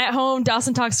 At home,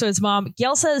 Dawson talks to his mom.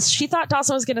 Gail says she thought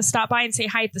Dawson was going to stop by and say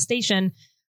hi at the station,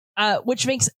 which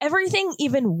makes everything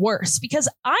even worse, because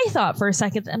I thought for a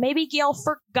second that maybe Gail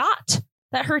forgot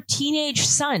that her teenage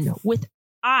son with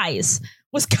eyes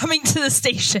was coming to the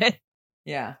station.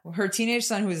 Yeah, her teenage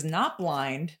son, who is not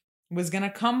blind, was going to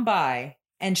come by.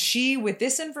 And she, with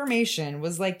this information,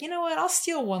 was like, you know what? I'll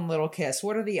steal one little kiss.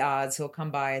 What are the odds he'll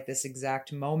come by at this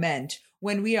exact moment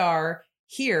when we are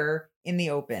here in the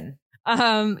open?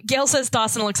 Gail says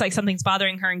Dawson looks like something's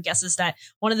bothering her and guesses that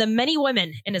one of the many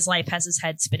women in his life has his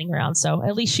head spinning around. So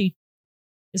at least she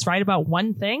is right about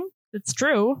one thing. It's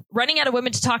true. Running out of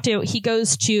women to talk to,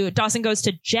 Dawson goes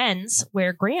to Jen's,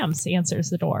 where Grams answers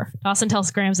the door. Dawson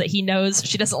tells Grams that he knows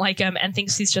she doesn't like him and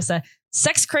thinks he's just a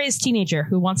sex-crazed teenager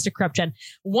who wants to corrupt Jen.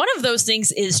 One of those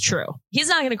things is true. He's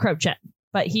not going to corrupt Jen,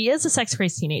 but he is a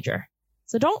sex-crazed teenager.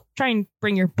 So don't try and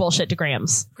bring your bullshit to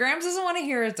Grams. Grams doesn't want to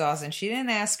hear it, Dawson. She didn't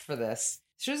ask for this.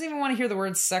 She doesn't even want to hear the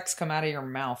word sex come out of your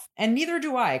mouth. And neither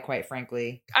do I, quite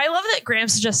frankly. I love that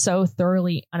Grams is just so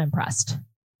thoroughly unimpressed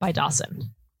by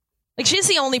Dawson. Like, she's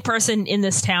the only person in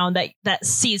this town that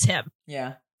sees him.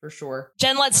 Yeah, for sure.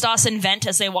 Jen lets Dawson vent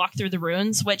as they walk through the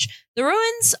ruins, which the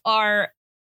ruins are,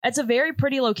 it's a very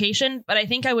pretty location, but I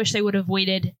think I wish they would have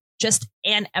waited just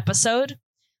an episode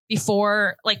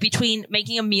before, like, between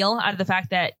making a meal out of the fact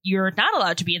that you're not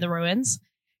allowed to be in the ruins.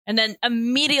 And then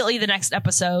immediately the next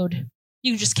episode,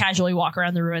 you just casually walk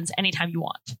around the ruins anytime you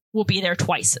want. We'll be there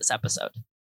twice this episode.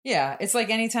 Yeah, it's like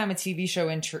anytime a TV show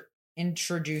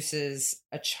introduces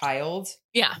a child,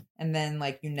 and then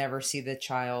like you never see the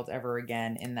child ever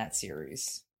again in that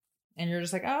series, and you're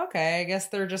just like, oh, okay, I guess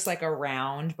they're just like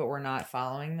around, but we're not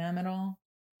following them at all.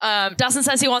 Dawson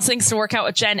says he wants things to work out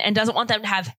with Jen and doesn't want them to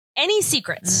have any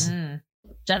secrets.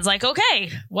 Jen's like, okay,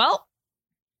 well,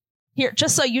 here,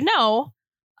 just so you know,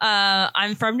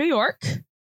 I'm from New York.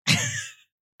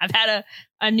 I've had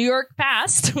a New York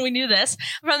past. We knew this.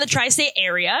 I'm from the tri-state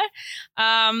area.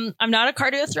 I'm not a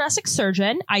cardiothoracic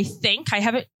surgeon. I think I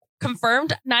haven't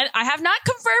confirmed. I have not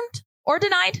confirmed or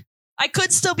denied. I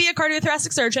could still be a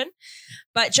cardiothoracic surgeon,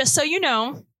 but just so you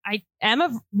know, I am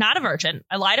not a virgin.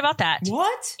 I lied about that.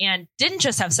 What? And didn't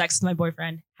just have sex with my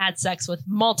boyfriend. Had sex with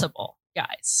multiple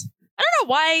guys. I don't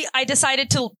know why I decided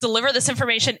to deliver this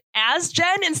information as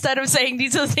Jen instead of saying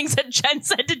these are the things that Jen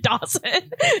said to Dawson.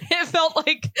 It felt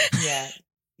like... Yeah.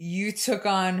 You took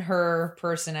on her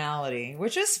personality,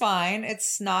 which is fine.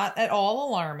 It's not at all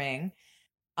alarming.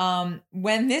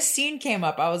 When this scene came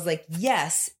up, I was like,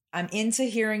 yes, I'm into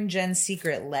hearing Jen's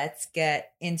secret. Let's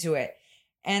get into it.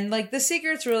 And like the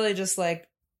secret's really just like,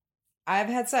 I've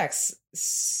had sex.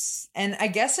 And I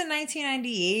guess in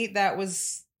 1998, that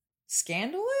was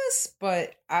scandalous,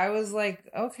 but I was like,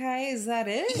 okay, is that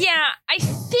it? Yeah, I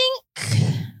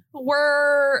think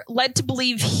we're led to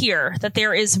believe here that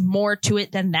there is more to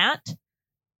it than that,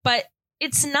 but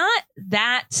it's not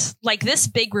that, like, this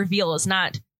big reveal is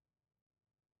not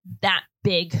that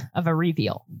big of a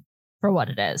reveal for what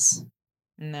it is.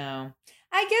 No,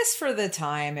 I guess for the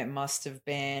time it must have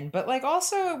been, but like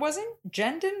also it wasn't,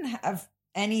 Jen didn't have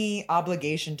any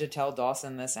obligation to tell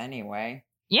Dawson this anyway.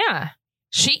 Yeah.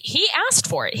 He asked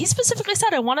for it. He specifically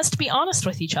said, I want us to be honest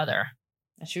with each other.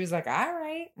 And she was like, all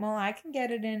right, well, I can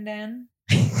get it in then.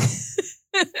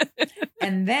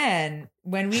 And then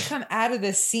when we come out of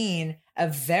this scene, a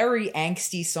very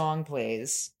angsty song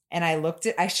plays. And I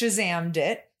Shazammed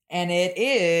it. And it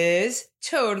is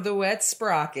Toad the Wet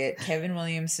Sprocket, Kevin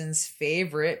Williamson's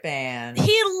favorite band.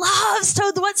 He loves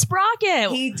Toad the Wet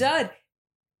Sprocket. He did.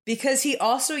 Because he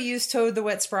also used Toad the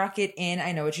Wet Sprocket in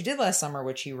I Know What You Did Last Summer,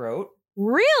 which he wrote.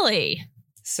 Really?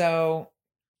 So,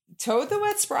 Toad the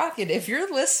Wet Sprocket, if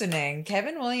you're listening,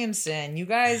 Kevin Williamson, you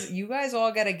guys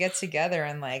all got to get together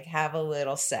and like have a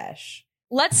little sesh.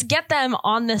 Let's get them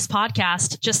on this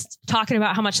podcast just talking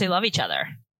about how much they love each other.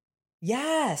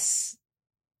 Yes.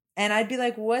 And I'd be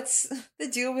like, what's the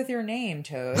deal with your name,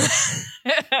 Toad?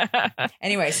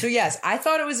 Anyway, so yes, I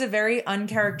thought it was a very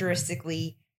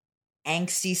uncharacteristically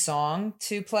angsty song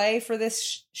to play for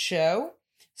this show.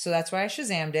 So that's why I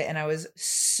Shazammed it. And I was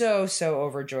so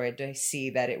overjoyed to see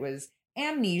that it was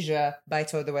Amnesia by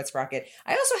Toad the Wet Sprocket.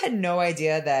 I also had no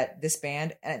idea that this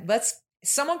band,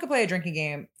 someone could play a drinking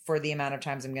game for the amount of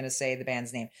times I'm going to say the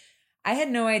band's name. I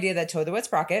had no idea that Toad the Wet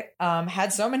Sprocket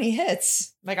had so many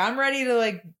hits. Like, I'm ready to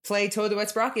like play Toad the Wet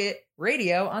Sprocket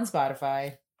radio on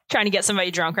Spotify. Trying to get somebody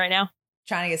drunk right now.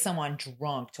 Trying to get someone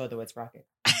drunk, Toad the Wet Sprocket.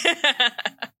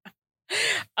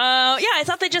 Yeah, I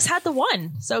thought they just had the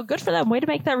one. So good for them. Way to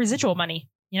make that residual money,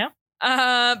 you know?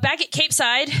 Back at Cape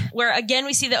Side, where again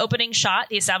we see the opening shot,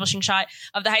 the establishing shot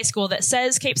of the high school that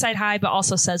says Cape Side High, but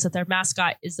also says that their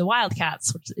mascot is the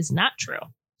Wildcats, which is not true.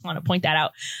 I want to point that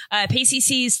out. Pacey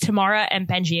sees Tamara and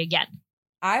Benji again.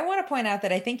 I want to point out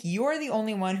that I think you're the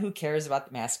only one who cares about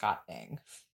the mascot thing.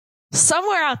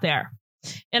 Somewhere out there,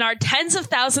 in our tens of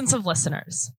thousands of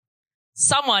listeners,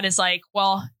 someone is like,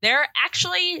 well, they're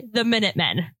actually the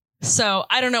Minutemen. So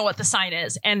I don't know what the sign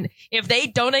is. And if they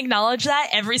don't acknowledge that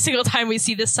every single time we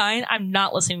see this sign, I'm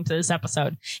not listening to this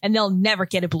episode. And they'll never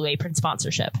get a Blue Apron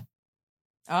sponsorship.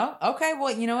 Oh, okay.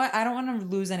 Well, you know what? I don't want to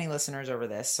lose any listeners over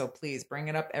this, so please bring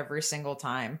it up every single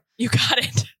time. You got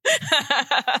it.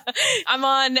 I'm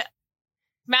on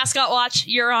mascot watch.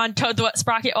 You're on Toad the Wet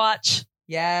Sprocket watch.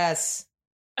 Yes.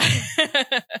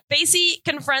 Pacey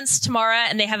confronts Tamara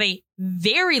and they have a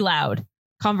very loud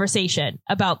conversation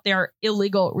about their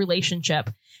illegal relationship.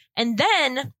 And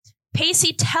then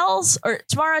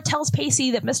Tamara tells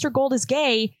Pacey that Mr. Gold is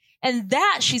gay, and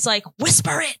that she's like,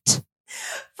 whisper it.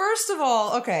 First of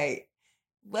all, okay,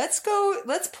 let's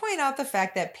point out the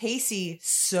fact that Pacey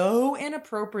so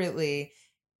inappropriately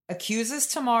accuses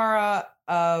Tamara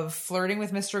of flirting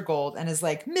with Mr. Gold and is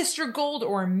like, Mr. Gold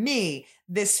or me,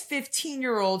 this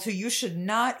 15-year-old who you should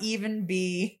not even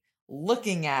be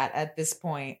looking at this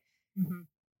point. Mm-hmm.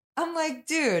 I'm like,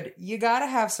 dude, you gotta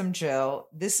have some chill.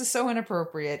 This is so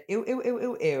inappropriate. Ew, ew, ew,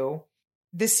 ew, ew.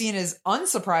 This scene is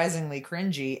unsurprisingly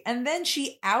cringy. And then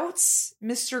she outs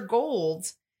Mr.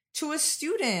 Gold to a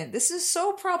student. This is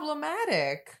so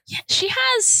problematic. Yeah, she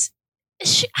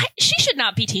should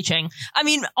not be teaching. I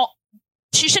mean,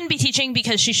 she shouldn't be teaching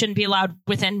because she shouldn't be allowed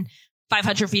within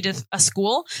 500 feet of a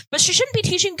school, but she shouldn't be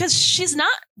teaching because she's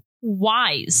not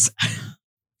wise.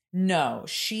 No,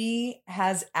 she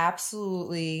has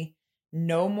absolutely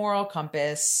no moral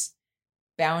compass,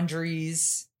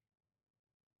 boundaries,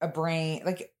 a brain.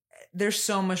 Like, there's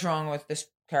so much wrong with this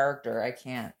character. I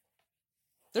can't.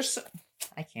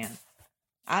 I can't.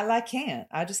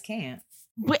 I just can't.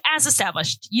 As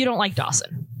established, you don't like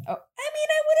Dawson. Oh, I mean,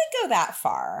 I wouldn't go that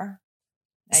far.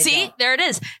 See, there it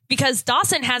is. Because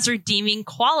Dawson has redeeming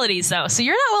qualities, though. So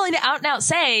you're not willing to out and out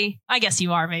say, I guess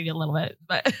you are maybe a little bit,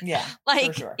 but yeah,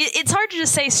 like, for sure. It's hard to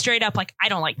just say straight up, like, I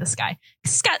don't like this guy.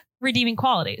 He's got redeeming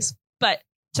qualities. But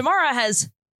Tamara has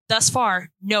thus far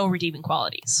no redeeming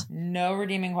qualities. No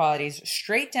redeeming qualities.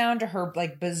 Straight down to her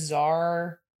like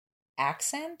bizarre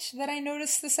accent that I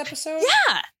noticed this episode.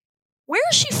 Yeah. Where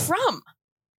is she from?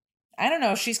 I don't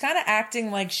know. She's kind of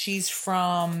acting like she's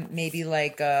from maybe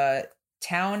like a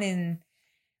town in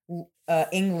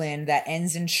England that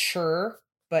ends in shire,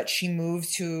 but she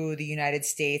moved to the United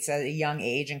States at a young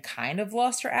age and kind of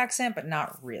lost her accent, but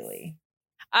not really.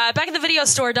 Back at the video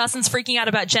store, Dawson's freaking out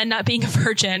about Jen not being a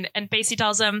virgin, and Pacey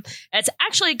tells him it's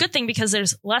actually a good thing because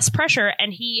there's less pressure,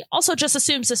 and he also just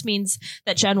assumes this means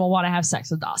that Jen will want to have sex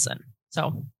with Dawson.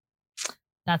 So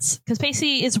that's because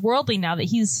Pacey is worldly now that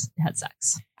he's had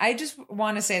sex. I just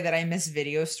want to say that I miss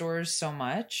video stores so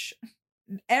much.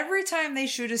 Every time they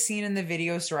shoot a scene in the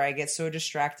video store, I get so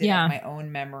distracted with my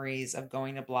own memories of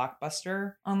going to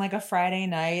Blockbuster on like a Friday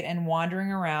night and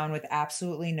wandering around with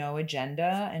absolutely no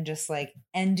agenda and just like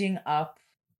ending up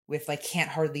with like Can't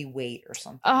Hardly Wait or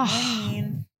something. Oh, I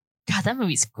mean, God, that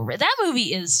movie's great. That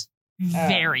movie is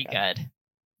very good.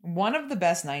 One of the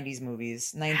best 90s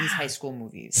movies, 90s high school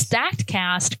movies. Stacked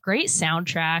cast, great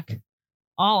soundtrack,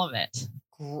 all of it.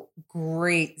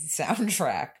 Great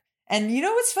soundtrack. And you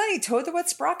know what's funny? Toad the Wet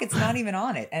Sprocket's not even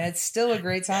on it, and it's still a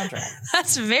great soundtrack.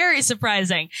 That's very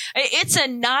surprising. It's a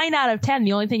 9 out of 10.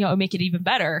 The only thing that would make it even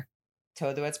better.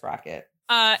 Toad the Wet Sprocket.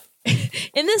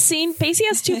 In this scene, Pacey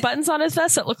has 2 buttons on his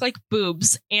vest that look like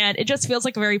boobs, and it just feels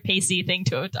like a very Pacey thing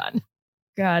to have done.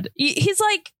 God. He's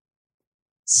like,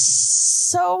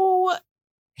 so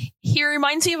he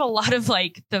reminds me of a lot of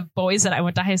like the boys that I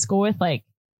went to high school with. Like,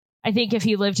 I think if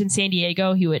he lived in San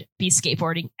Diego, he would be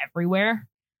skateboarding everywhere.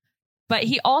 But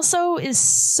he also is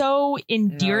so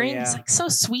endearing. He's like so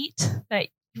sweet that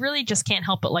you really just can't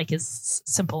help but like his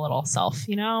simple little self,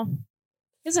 you know?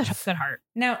 He has a good heart.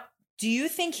 Now, do you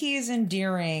think he is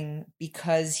endearing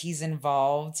because he's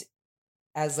involved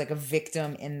as like a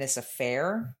victim in this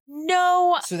affair?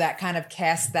 No. So that kind of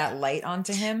casts that light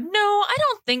onto him? No, I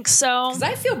don't think so. Because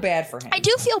I feel bad for him. I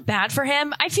do feel bad for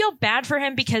him. I feel bad for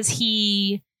him because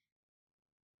he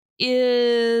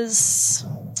is...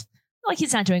 like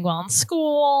he's not doing well in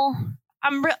school.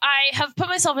 I have put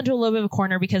myself into a little bit of a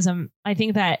corner because I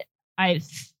think that I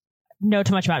know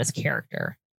too much about his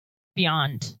character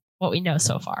beyond what we know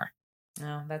so far.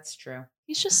 No, that's true.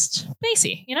 He's just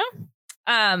Pacey, you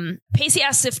know? Pacey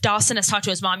asks if Dawson has talked to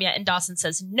his mom yet, and Dawson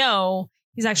says no.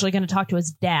 He's actually going to talk to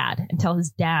his dad and tell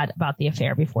his dad about the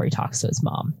affair before he talks to his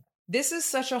mom. This is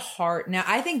such a hard... Now,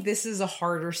 I think this is a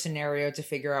harder scenario to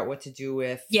figure out what to do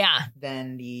with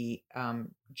than the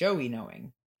Joey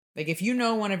knowing. Like, if you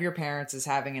know one of your parents is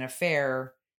having an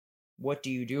affair, what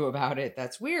do you do about it?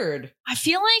 That's weird. I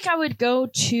feel like I would go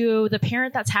to the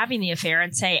parent that's having the affair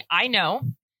and say, I know,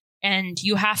 and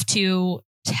you have to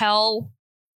tell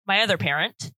my other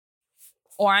parent,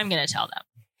 or I'm going to tell them.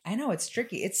 I know, it's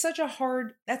tricky. It's such a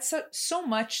hard... That's so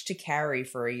much to carry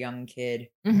for a young kid.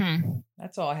 Mm-hmm.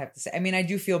 That's all I have to say. I mean, I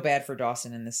do feel bad for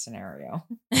Dawson in this scenario.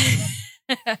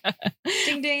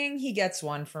 Ding ding, he gets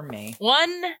one from me.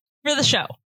 One for the show.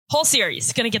 Whole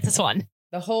series. Gonna get this one.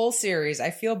 The whole series.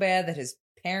 I feel bad that his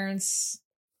parents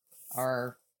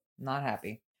are not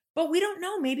happy. But we don't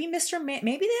know. Maybe maybe they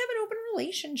have an open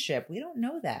relationship. We don't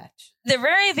know that. They're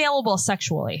very available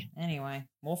sexually. Anyway,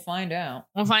 we'll find out.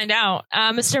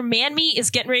 Mr. Man-Meat is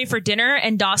getting ready for dinner,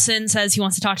 and Dawson says he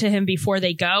wants to talk to him before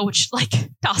they go, which, like,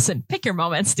 Dawson, pick your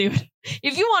moments, dude.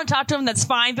 If you want to talk to him, that's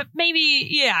fine. But maybe,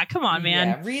 yeah, come on, man.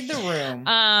 Yeah, read the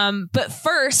room. But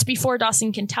first, before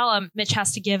Dawson can tell him, Mitch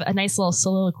has to give a nice little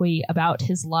soliloquy about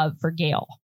his love for Gail.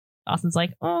 Dawson's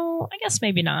like, oh, I guess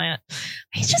maybe not.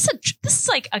 This is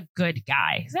like a good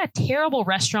guy. He's got a terrible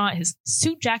restaurant. His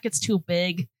suit jacket's too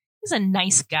big. He's a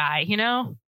nice guy, you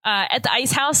know? At the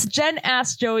ice house, Jen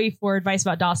asks Joey for advice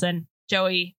about Dawson.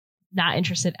 Joey, not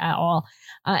interested at all.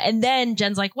 And then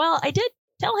Jen's like, well, I did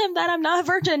tell him that I'm not a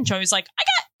virgin. Joey's like, I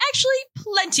got actually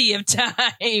plenty of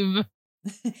time.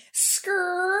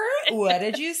 Skirt. What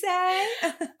did you say?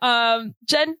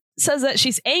 Jen says that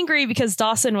she's angry because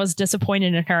Dawson was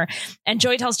disappointed in her. And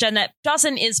Joey tells Jen that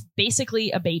Dawson is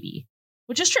basically a baby,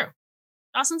 which is true.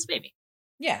 Dawson's a baby.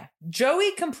 Yeah.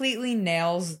 Joey completely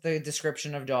nails the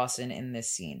description of Dawson in this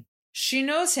scene. She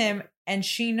knows him, and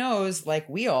she knows, like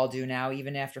we all do now,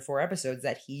 even after 4 episodes,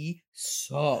 that he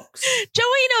sucks.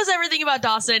 Joey knows everything about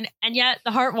Dawson, and yet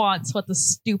the heart wants what the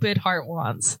stupid heart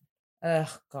wants. Ugh,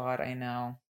 God, I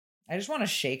know. I just want to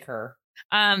shake her.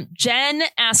 Jen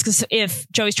asks if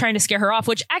Joey's trying to scare her off,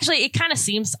 which actually it kind of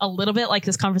seems a little bit like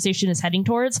this conversation is heading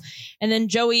towards. And then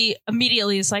Joey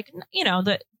immediately is like, you know,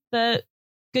 the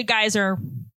good guys are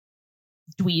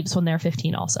dweebs when they're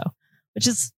 15 also, which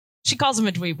is, she calls him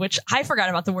a dweeb, which I forgot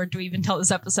about the word dweeb until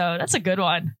this episode. That's a good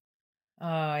one. Oh,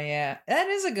 yeah. That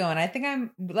is a good one. I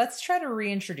think let's try to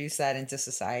reintroduce that into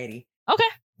society.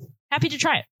 Okay. Happy to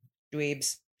try it.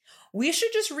 Dweebs. We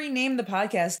should just rename the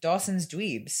podcast Dawson's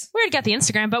Dweebs. We already got the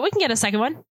Instagram, but we can get a second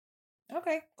one.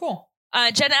 Okay, cool.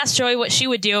 Jen asked Joey what she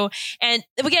would do, and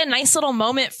we get a nice little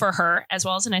moment for her, as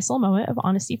well as a nice little moment of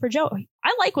honesty for Joey.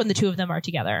 I like when the two of them are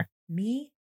together.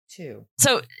 Me too.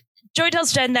 So Joey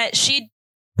tells Jen that she'd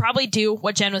probably do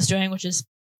what Jen was doing, which is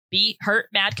be hurt,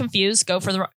 mad, confused, go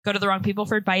to the wrong people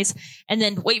for advice, and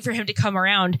then wait for him to come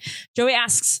around. Jen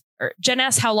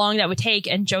asks how long that would take,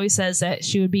 and Joey says that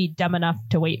she would be dumb enough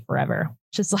to wait forever.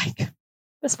 Just like,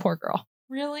 this poor girl.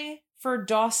 Really? For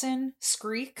Dawson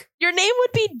Screek? Your name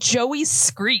would be Joey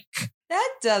Screek. That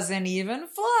doesn't even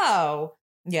flow.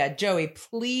 Yeah, Joey,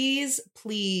 please,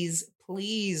 please,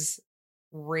 please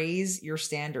raise your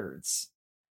standards.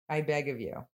 I beg of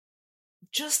you.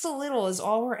 Just a little is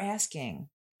all we're asking.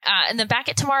 And then back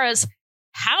at Tamara's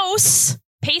house,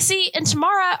 Pacey and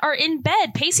Tamara are in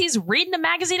bed. Pacey's reading a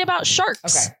magazine about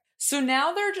sharks. Okay. So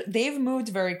now they've moved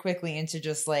very quickly into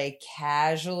just like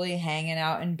casually hanging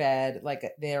out in bed. Like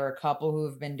they're a couple who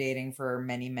have been dating for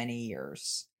many, many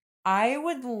years. I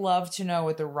would love to know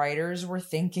what the writers were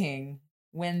thinking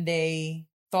when they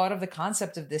thought of the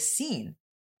concept of this scene.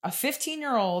 A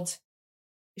 15-year-old,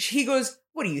 he goes,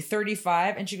 what are you,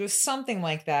 35? And she goes, something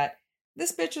like that.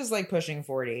 This bitch is like pushing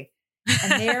 40.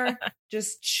 And they're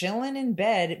just chilling in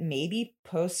bed, maybe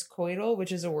post-coital,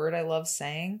 which is a word I love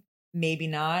saying. Maybe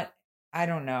not. I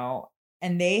don't know.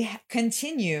 And they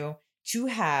continue to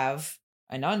have,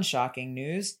 an unshocking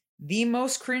news, the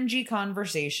most cringy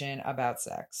conversation about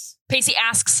sex. Pacey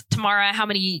asks Tamara how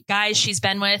many guys she's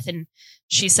been with, and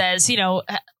she says, you know,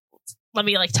 let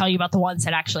me like tell you about the ones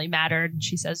that actually mattered. And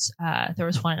she says there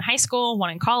was one in high school, one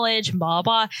in college, and blah,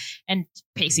 blah, blah. And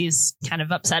Pacey's kind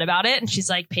of upset about it. And she's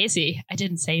like, Pacey, I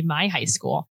didn't say my high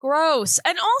school. Gross.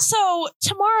 And also,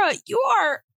 Tamara, you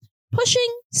are pushing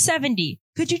 70.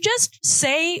 Could you just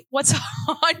say what's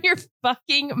on your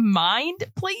fucking mind,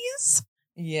 please?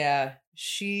 Yeah,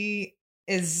 she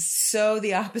is so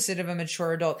the opposite of a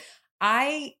mature adult.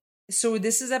 So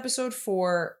this is episode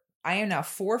 4. I am now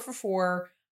 4 for 4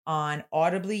 on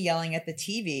audibly yelling at the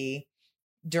TV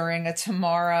during a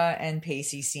Tamara and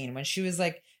Pacey scene when she was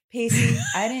like, Pacey,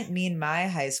 I didn't mean my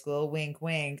high school, wink,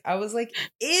 wink. I was like,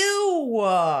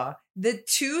 ew. The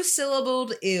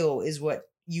 2-syllabled ew is what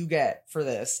you get for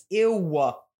this.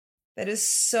 Ew. That is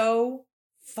so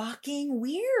fucking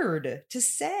weird to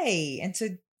say and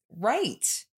to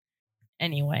write.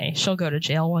 Anyway, she'll go to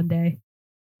jail one day.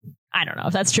 I don't know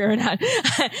if that's true or not.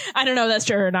 I don't know if that's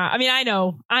true or not. I mean, I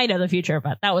know the future,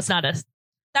 but that was not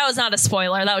a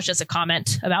spoiler. That was just a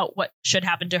comment about what should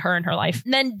happen to her in her life.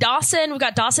 And then we've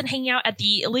got Dawson hanging out at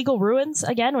the illegal ruins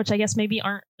again, which I guess maybe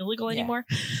aren't illegal anymore.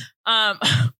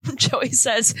 Joey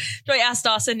asks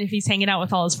Dawson if he's hanging out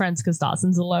with all his friends because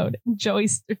Dawson's alone.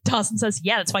 Dawson says,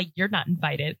 yeah, that's why you're not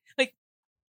invited. Like,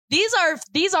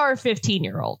 These are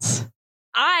 15-year-olds.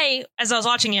 As I was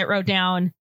watching it, wrote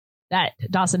down that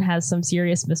Dawson has some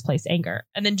serious misplaced anger.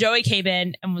 And then Joey came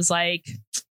in and was like,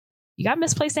 you got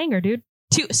misplaced anger, dude.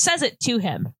 Says it to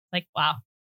him. Like, wow.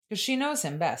 Because she knows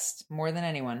him best, more than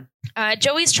anyone.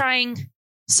 Joey's trying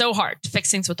so hard to fix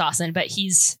things with Dawson, but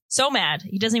he's so mad.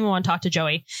 He doesn't even want to talk to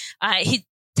Joey. He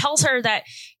tells her that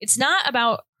it's not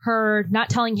about her not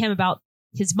telling him about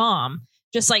his mom.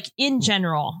 Just like in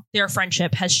general, their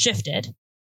friendship has shifted.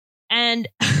 And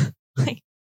like,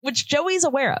 which Joey's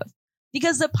aware of.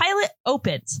 Because the pilot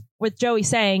opens with Joey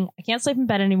saying, I can't sleep in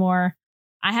bed anymore.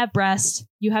 I have breasts.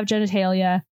 You have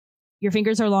genitalia. Your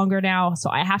fingers are longer now, so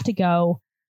I have to go.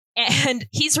 And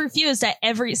he's refused at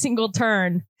every single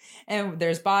turn. And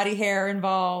there's body hair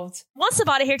involved. Once the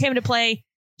body hair came into play,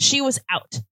 she was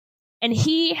out. And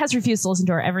he has refused to listen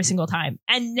to her every single time.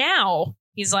 And now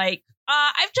he's like,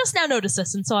 I've just now noticed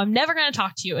this, and so I'm never going to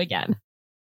talk to you again.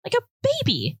 Like a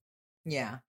baby.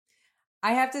 Yeah.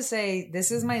 I have to say,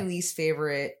 this is my least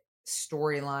favorite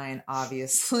storyline,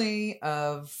 obviously,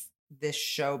 of this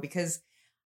show, because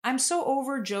I'm so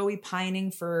over Joey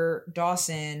pining for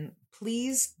Dawson.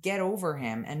 Please get over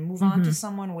him and move on to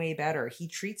someone way better. He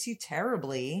treats you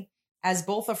terribly as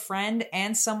both a friend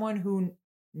and someone who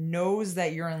knows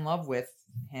that you're in love with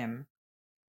him.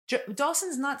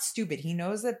 Dawson's not stupid. He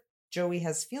knows that Joey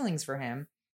has feelings for him,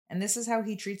 and this is how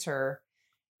he treats her.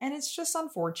 And it's just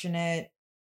unfortunate.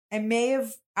 I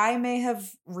may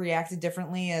have reacted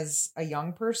differently as a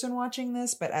young person watching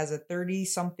this, but as a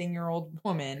 30-something-year-old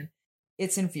woman,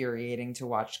 it's infuriating to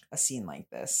watch a scene like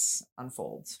this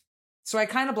unfold. So I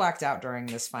kind of blacked out during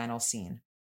this final scene.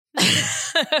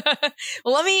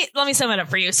 Well, let me sum it up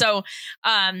for you. So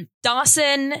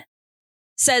Dawson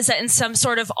says that in some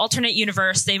sort of alternate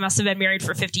universe, they must have been married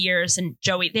for 50 years. And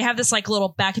Joey, they have this like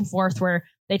little back and forth where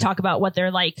they talk about what their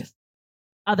like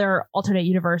other alternate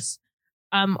universe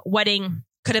wedding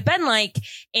could have been like.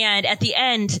 And at the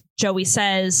end, Joey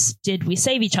says, did we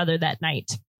save each other that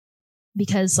night?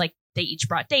 Because like they each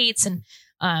brought dates, and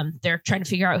they're trying to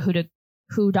figure out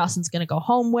who Dawson's going to go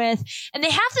home with. And they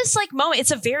have this like moment.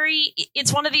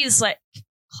 It's one of these like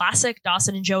classic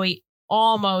Dawson and Joey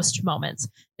almost moments.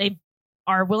 They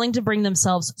are willing to bring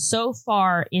themselves so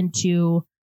far into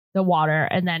the water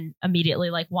and then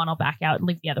immediately like one will back out and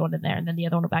leave the other one in there, and then the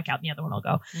other one will back out and the other one will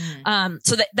go.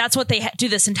 So that's what they do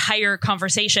this entire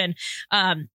conversation.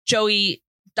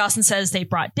 Dawson says they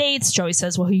brought dates. Joey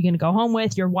says, well, who are you going to go home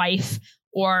with, your wife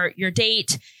or your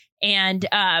date? And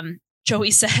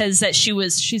Joey says that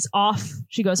she's off.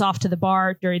 She goes off to the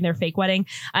bar during their fake wedding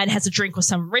and has a drink with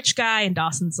some rich guy. And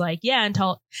Dawson's like, yeah,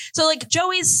 so like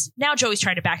Joey's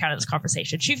trying to back out of this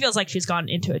conversation. She feels like she's gone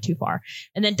into it too far.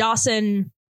 And then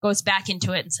Dawson goes back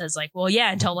into it and says like, well,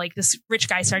 yeah, until like this rich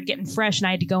guy started getting fresh and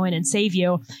I had to go in and save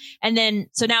you. And then,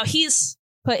 so now he's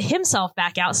put himself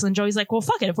back out. So then Joey's like, well,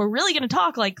 fuck it. If we're really going to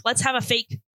talk, like, let's have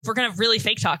if we're going to really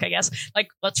fake talk, I guess, like,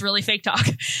 let's really fake talk.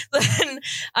 Then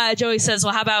Joey says,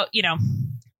 well, how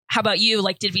about you?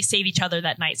 Like, did we save each other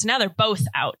that night? So now they're both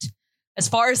out as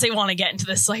far as they want to get into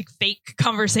this like fake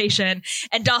conversation.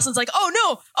 And Dawson's like, oh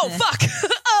no. Oh, fuck.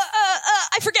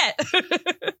 I forget.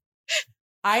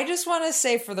 I just want to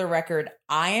say for the record,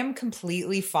 I am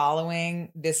completely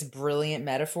following this brilliant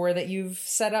metaphor that you've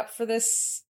set up for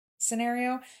this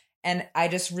scenario. And I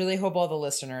just really hope all the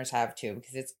listeners have too,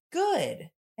 because it's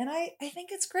good. And I think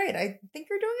it's great. I think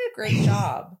you're doing a great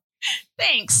job.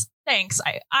 Thanks.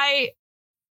 I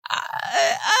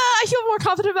feel more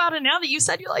confident about it now that you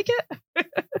said you like it. But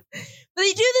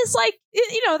they do this like,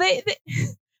 you know, they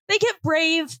get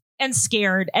brave and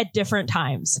scared at different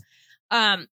times.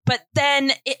 But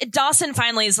then Dawson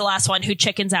finally is the last one who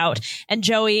chickens out, and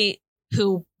Joey,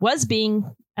 who was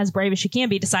being as brave as she can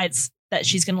be, decides that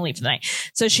she's going to leave for the night.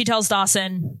 So she tells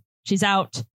Dawson she's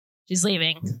out, she's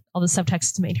leaving. All the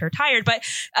subtext made her tired, but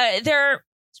their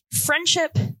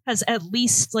friendship has at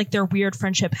least, like, their weird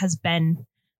friendship has been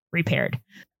repaired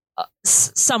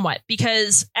somewhat,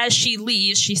 because as she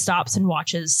leaves, she stops and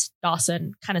watches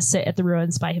Dawson kind of sit at the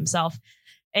ruins by himself.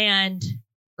 And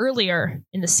earlier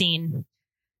in the scene,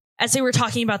 as they were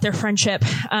talking about their friendship,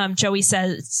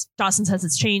 Dawson says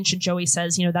it's changed, and Joey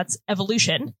says, you know, that's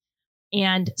evolution,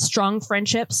 and strong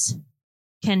friendships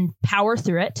can power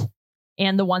through it,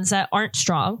 and the ones that aren't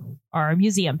strong are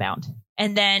museum bound.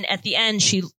 And then at the end,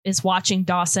 she is watching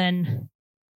Dawson,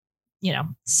 you know,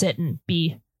 sit and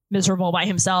be miserable by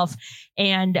himself,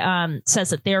 and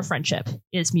says that their friendship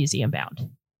is museum bound.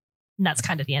 And that's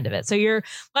kind of the end of it. So you're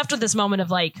left with this moment of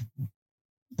like,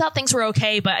 thought things were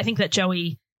okay, but I think that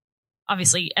Joey,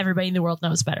 obviously everybody in the world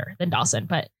knows better than Dawson,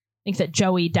 but think that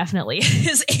Joey definitely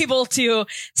is able to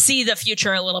see the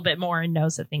future a little bit more and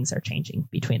knows that things are changing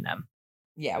between them.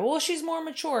 Yeah, well, she's more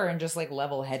mature and just like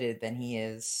level-headed than he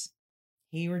is.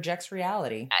 He rejects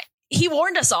reality. He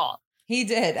warned us all. He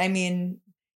did. I mean,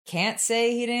 can't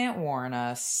say he didn't warn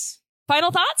us.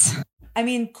 Final thoughts? I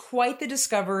mean, quite the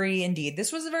discovery indeed.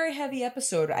 This was a very heavy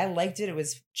episode. I liked it. It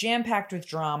was jam-packed with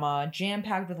drama,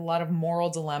 jam-packed with a lot of moral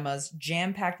dilemmas,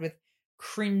 jam-packed with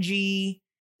cringy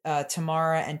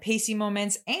Tamara and Pacey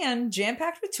moments, and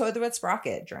jam-packed with Toad the Wet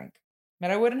Sprocket drink.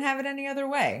 But I wouldn't have it any other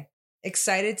way.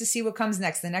 Excited to see what comes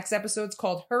next. The next episode's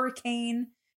called Hurricane.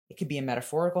 It could be a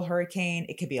metaphorical hurricane.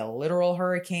 It could be a literal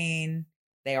hurricane.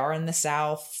 They are in the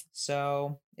South,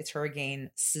 so it's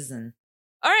hurricane season.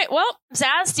 All right. Well,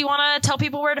 Zaz, do you want to tell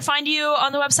people where to find you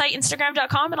on the website,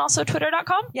 Instagram.com and also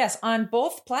Twitter.com? Yes, on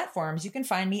both platforms, you can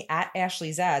find me at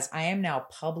Ashley Zaz. I am now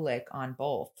public on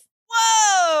both.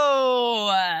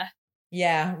 Whoa!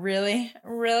 Yeah, really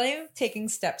taking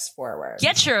steps forward.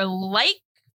 Get your like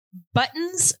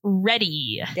buttons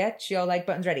ready. Get your like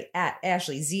buttons ready at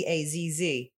Ashley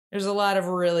Zazz. There's a lot of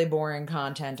really boring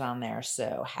content on there,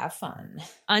 so have fun.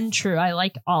 Untrue. I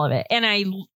like all of it. And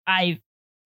I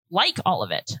like all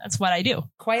of it. That's what I do.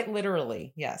 Quite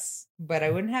literally, yes. But I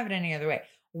wouldn't have it any other way.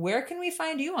 Where can we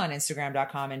find you on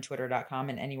Instagram.com and Twitter.com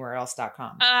and anywhere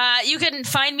else.com? You can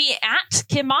find me at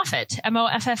Kim Moffat,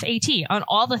 Moffat, on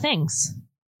all the things.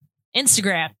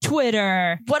 Instagram,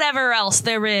 Twitter, whatever else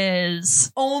there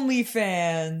is.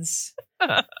 OnlyFans.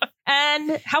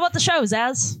 And how about the show,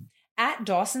 Zaz? At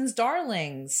Dawson's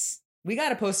Darlings. We got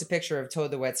to post a picture of Toad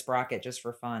the Wet Sprocket just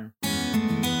for fun.